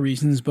 for a lot of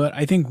reasons, but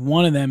I think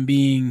one of them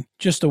being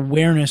just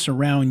awareness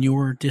around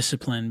your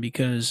discipline,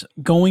 because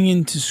going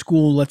into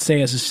school, let's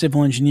say as a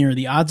civil engineer,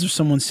 the odds of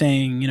someone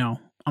saying,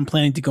 I'm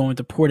planning to go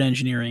into port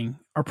engineering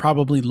are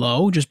probably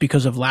low just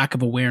because of lack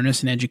of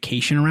awareness and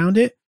education around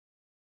it.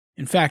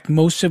 In fact,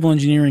 most civil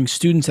engineering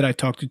students that I've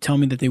talked to tell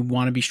me that they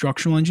want to be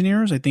structural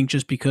engineers. I think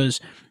just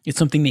because it's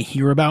something they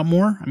hear about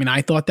more. I mean,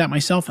 I thought that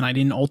myself, and I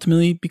didn't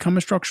ultimately become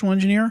a structural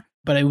engineer,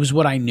 but it was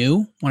what I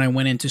knew when I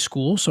went into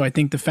school. So I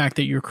think the fact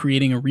that you're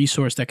creating a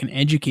resource that can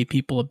educate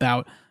people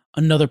about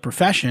another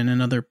profession,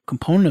 another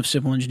component of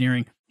civil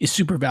engineering is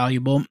super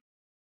valuable.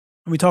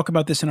 And we talk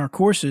about this in our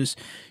courses.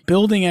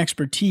 Building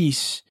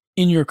expertise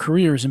in your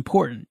career is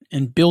important,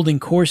 and building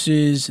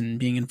courses and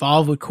being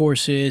involved with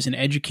courses and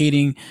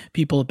educating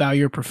people about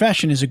your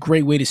profession is a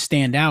great way to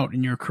stand out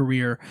in your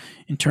career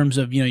in terms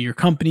of, your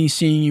company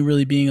seeing you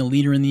really being a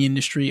leader in the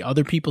industry,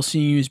 other people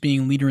seeing you as being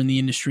a leader in the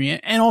industry,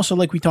 and also,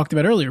 like we talked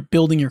about earlier,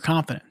 building your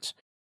confidence.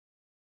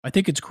 I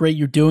think it's great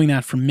you're doing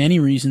that for many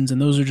reasons,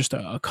 and those are just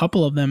a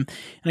couple of them.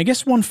 And I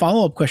guess one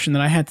follow-up question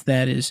that I had to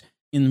that is,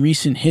 in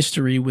recent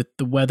history with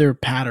the weather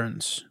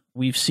patterns,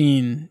 we've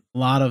seen a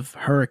lot of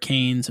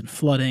hurricanes and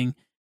flooding.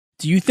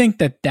 Do you think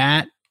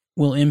that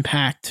will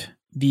impact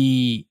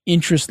the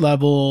interest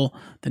level,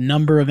 the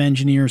number of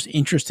engineers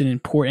interested in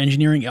port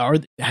engineering?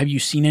 Have you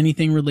seen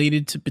anything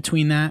related to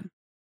between that?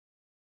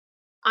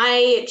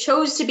 I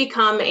chose to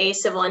become a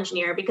civil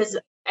engineer because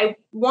I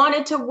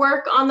wanted to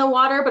work on the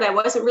water, but I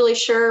wasn't really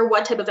sure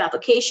what type of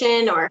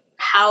application or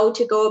how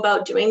to go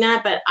about doing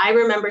that. But I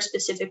remember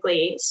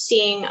specifically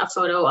seeing a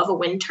photo of a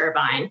wind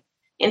turbine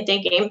and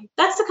thinking,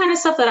 that's the kind of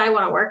stuff that I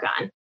want to work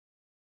on.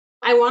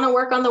 I want to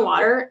work on the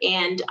water,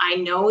 and I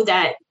know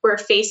that we're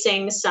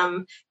facing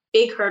some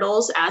big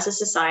hurdles as a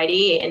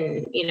society,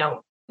 and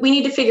we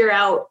need to figure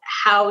out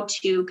how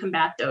to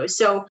combat those.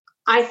 So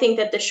I think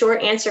that the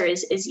short answer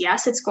is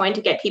yes, it's going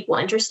to get people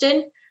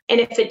interested. And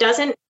if it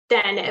doesn't,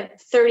 then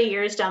 30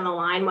 years down the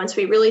line, once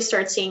we really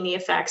start seeing the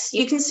effects,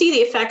 you can see the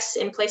effects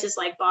in places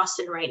like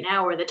Boston right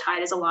now, where the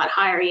tide is a lot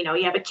higher.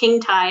 You have a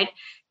king tide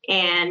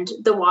and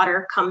the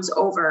water comes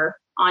over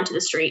onto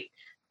the street.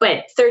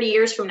 But 30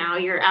 years from now,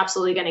 you're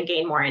absolutely going to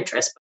gain more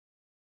interest.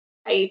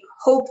 I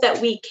hope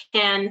that we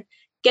can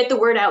get the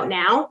word out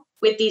now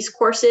with these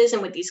courses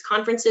and with these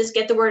conferences,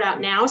 get the word out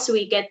now so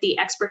we get the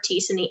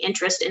expertise and the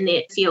interest in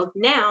the field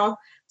now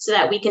so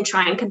that we can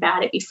try and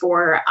combat it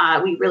before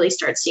we really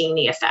start seeing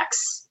the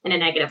effects in a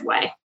negative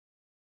way.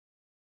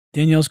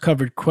 Danielle's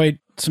covered quite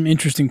some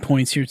interesting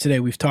points here today.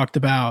 We've talked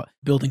about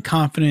building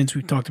confidence.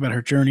 We've talked about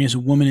her journey as a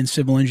woman in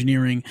civil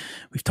engineering.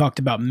 We've talked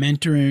about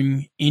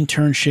mentoring,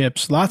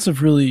 internships, lots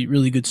of really,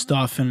 really good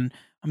stuff. And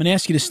I'm going to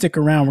ask you to stick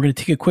around. We're going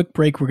to take a quick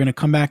break. We're going to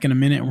come back in a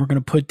minute, and we're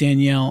going to put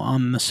Danielle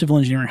on the civil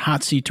engineering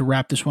hot seat to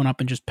wrap this one up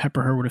and just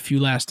pepper her with a few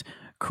last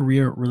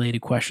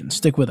career-related questions.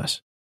 Stick with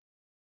us.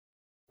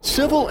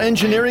 Civil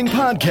Engineering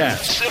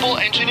Podcast. Civil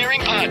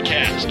Engineering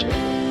Podcast.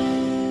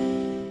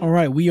 All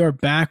right, we are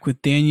back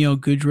with Danielle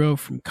Goodrow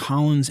from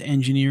Collins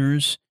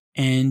Engineers.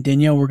 And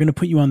Danielle, we're going to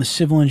put you on the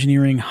civil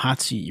engineering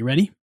hot seat. You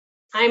ready?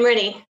 I'm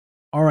ready.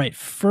 All right,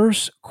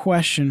 first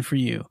question for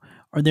you.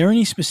 Are there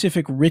any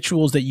specific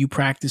rituals that you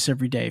practice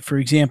every day? For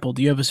example,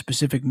 do you have a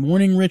specific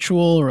morning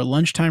ritual or a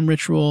lunchtime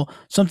ritual,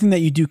 something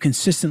that you do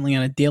consistently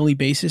on a daily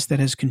basis that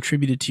has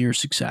contributed to your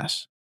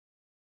success?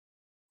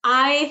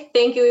 I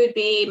think it would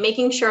be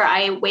making sure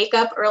I wake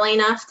up early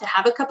enough to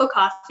have a cup of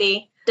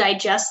coffee,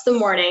 digest the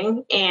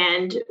morning,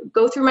 and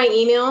go through my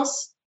emails.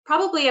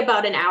 Probably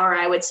about an hour,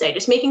 I would say,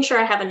 just making sure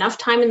I have enough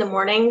time in the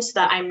morning so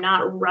that I'm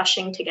not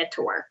rushing to get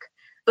to work.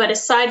 But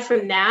aside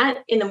from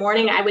that, in the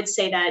morning, I would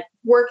say that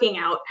working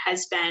out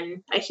has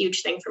been a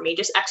huge thing for me.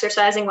 Just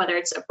exercising, whether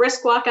it's a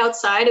brisk walk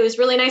outside. It was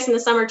really nice in the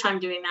summertime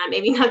doing that,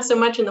 maybe not so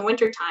much in the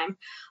wintertime,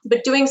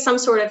 but doing some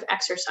sort of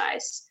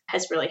exercise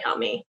has really helped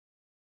me.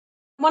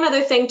 One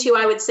other thing too,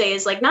 I would say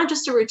is like not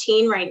just a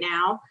routine right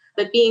now,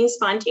 but being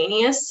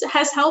spontaneous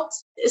has helped,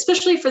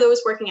 especially for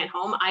those working at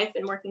home. I've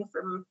been working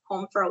from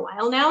home for a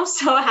while now.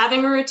 So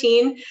having a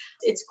routine,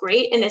 it's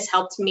great and has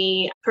helped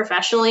me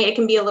professionally. It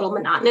can be a little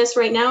monotonous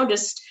right now,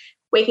 just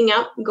waking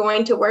up,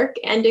 going to work,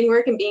 ending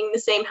work, and being in the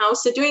same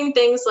house. So doing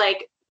things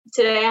like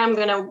today, I'm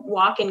going to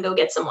walk and go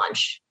get some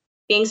lunch.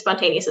 Being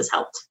spontaneous has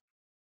helped.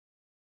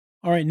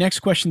 All right, next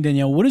question,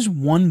 Danielle. What is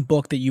one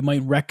book that you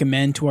might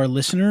recommend to our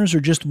listeners, or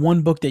just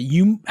one book that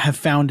you have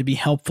found to be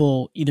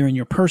helpful either in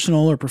your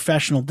personal or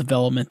professional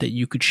development that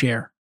you could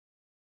share?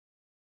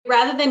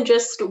 Rather than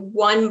just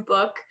one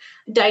book,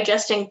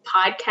 digesting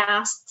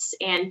podcasts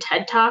and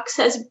TED Talks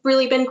has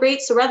really been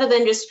great. So rather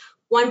than just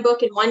one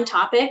book and one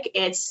topic,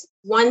 it's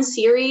one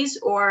series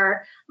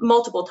or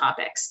multiple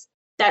topics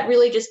that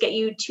really just get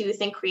you to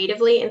think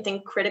creatively and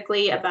think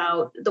critically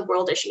about the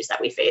world issues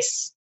that we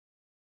face.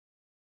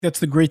 That's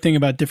the great thing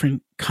about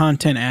different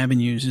content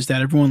avenues is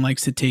that everyone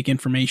likes to take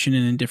information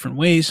in different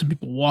ways. Some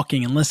people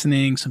walking and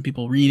listening, some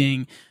people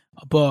reading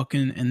a book,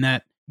 and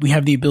that we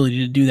have the ability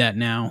to do that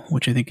now,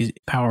 which I think is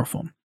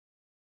powerful.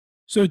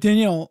 So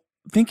Danielle,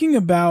 thinking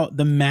about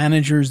the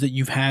managers that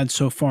you've had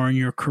so far in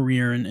your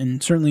career,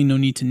 and certainly no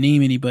need to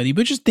name anybody,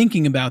 but just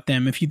thinking about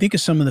them, if you think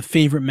of some of the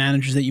favorite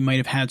managers that you might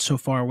have had so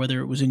far,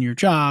 whether it was in your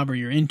job or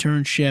your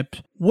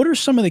internship, what are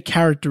some of the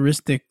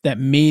characteristics that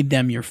made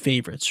them your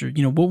favorites? Or,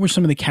 what were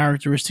some of the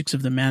characteristics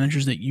of the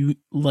managers that you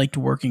liked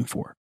working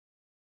for?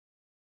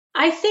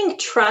 I think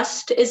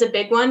trust is a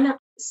big one.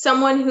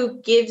 Someone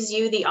who gives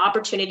you the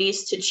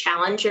opportunities to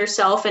challenge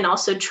yourself and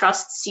also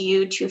trusts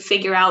you to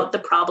figure out the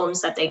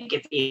problems that they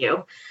give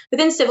you.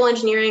 Within civil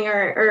engineering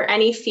or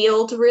any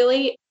field,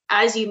 really,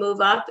 as you move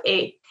up,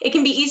 it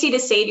can be easy to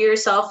say to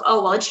yourself,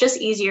 oh, well, it's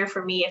just easier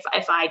for me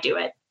if I do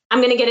it. I'm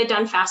going to get it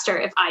done faster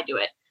if I do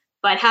it.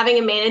 But having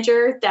a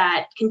manager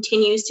that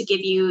continues to give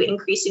you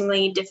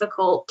increasingly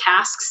difficult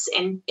tasks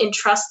and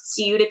entrusts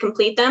you to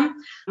complete them,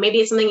 maybe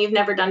it's something you've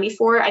never done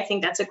before, I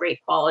think that's a great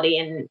quality.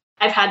 And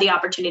I've had the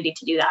opportunity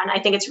to do that. And I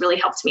think it's really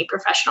helped me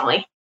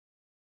professionally.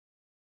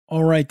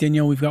 All right,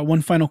 Danielle, we've got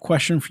one final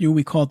question for you.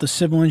 We call it the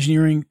Civil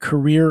Engineering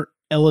Career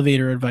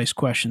Elevator Advice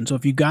question. So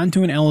if you got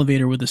into an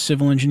elevator with a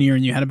civil engineer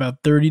and you had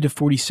about 30 to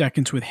 40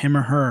 seconds with him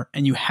or her,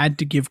 and you had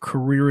to give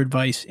career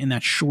advice in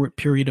that short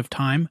period of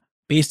time,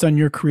 based on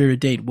your career to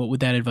date, what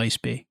would that advice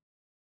be?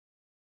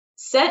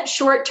 Set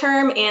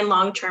short-term and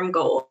long-term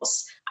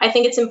goals. I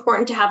think it's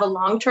important to have a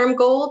long-term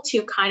goal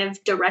to kind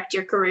of direct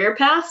your career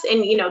path.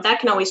 And, that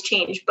can always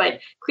change,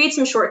 but create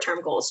some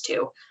short-term goals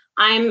too.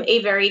 I'm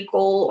a very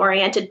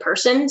goal-oriented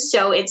person,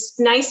 so it's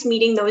nice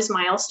meeting those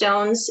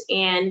milestones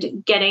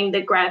and getting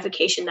the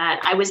gratification that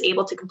I was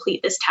able to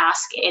complete this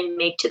task and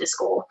make to this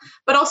goal.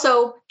 But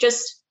also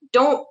just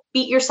don't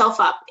beat yourself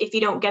up if you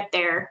don't get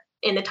there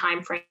in the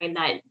time frame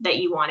that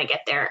you want to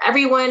get there.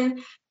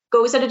 Everyone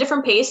goes at a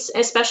different pace,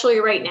 especially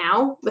right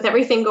now with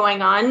everything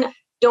going on.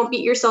 Don't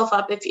beat yourself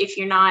up if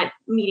you're not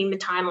meeting the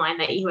timeline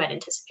that you had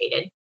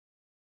anticipated.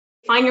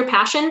 Find your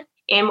passion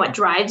and what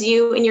drives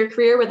you in your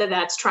career, whether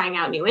that's trying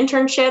out new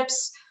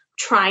internships,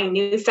 trying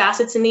new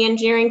facets in the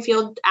engineering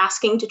field,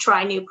 asking to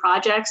try new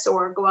projects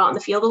or go out in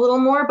the field a little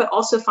more, but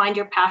also find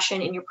your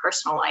passion in your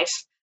personal life.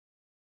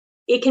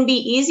 It can be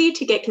easy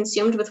to get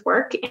consumed with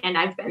work, and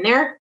I've been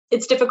there.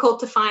 It's difficult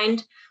to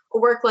find a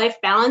work-life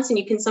balance, and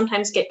you can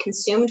sometimes get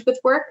consumed with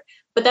work,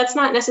 but that's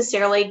not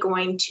necessarily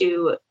going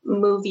to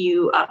move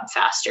you up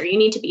faster. You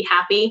need to be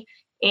happy,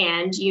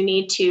 and you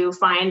need to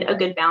find a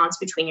good balance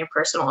between your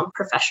personal and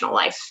professional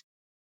life.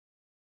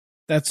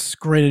 That's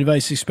great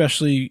advice,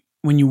 especially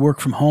when you work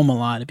from home a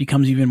lot. It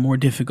becomes even more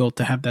difficult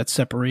to have that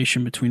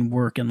separation between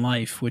work and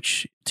life,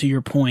 which, to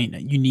your point,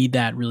 you need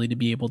that really to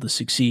be able to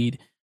succeed.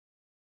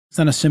 It's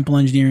not a simple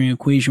engineering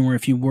equation where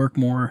if you work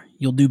more,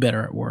 you'll do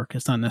better at work.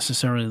 It's not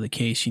necessarily the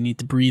case. You need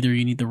the breather,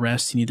 you need the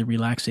rest, you need the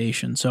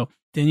relaxation. So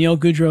Danielle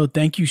Goodrow,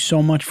 thank you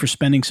so much for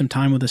spending some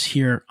time with us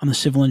here on the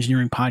Civil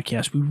Engineering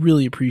Podcast. We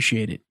really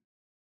appreciate it.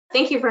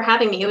 Thank you for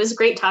having me. It was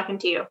great talking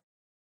to you.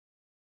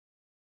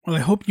 Well, I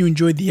hope you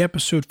enjoyed the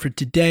episode for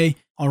today.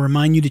 I'll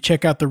remind you to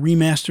check out the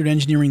Remastered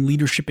Engineering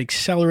Leadership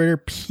Accelerator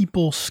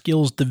People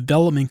Skills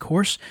Development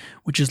course,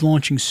 which is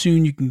launching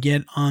soon. You can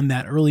get on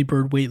that early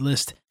bird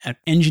waitlist at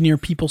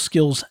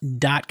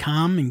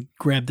engineerpeopleskills.com and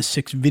grab the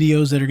 6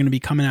 videos that are going to be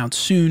coming out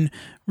soon,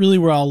 really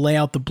where I'll lay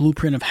out the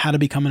blueprint of how to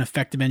become an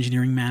effective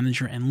engineering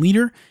manager and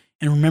leader.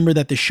 And remember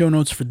that the show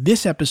notes for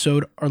this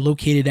episode are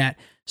located at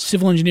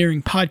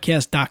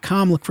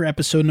civilengineeringpodcast.com. Look for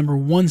episode number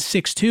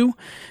 162.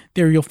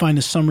 There you'll find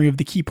a summary of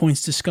the key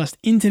points discussed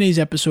in today's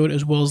episode,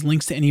 as well as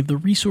links to any of the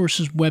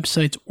resources,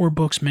 websites, or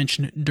books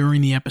mentioned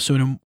during the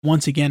episode. And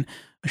once again,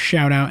 a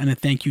shout out and a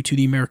thank you to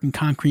the American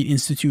Concrete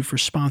Institute for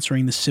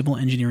sponsoring the Civil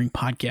Engineering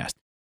Podcast.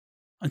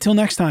 Until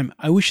next time,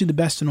 I wish you the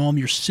best in all of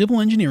your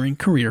civil engineering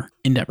career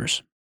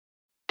endeavors.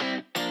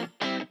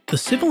 The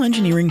Civil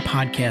Engineering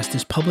Podcast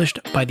is published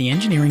by the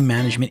Engineering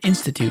Management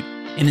Institute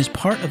and is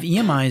part of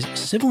EMI's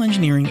Civil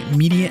Engineering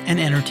Media and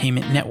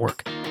Entertainment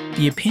Network.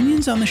 The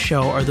opinions on the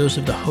show are those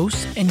of the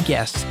hosts and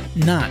guests,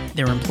 not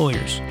their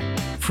employers.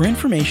 For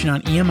information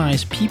on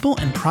EMI's people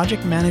and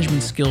project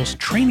management skills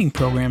training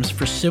programs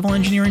for civil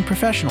engineering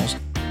professionals,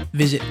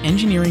 visit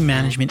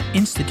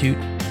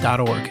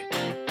engineeringmanagementinstitute.org.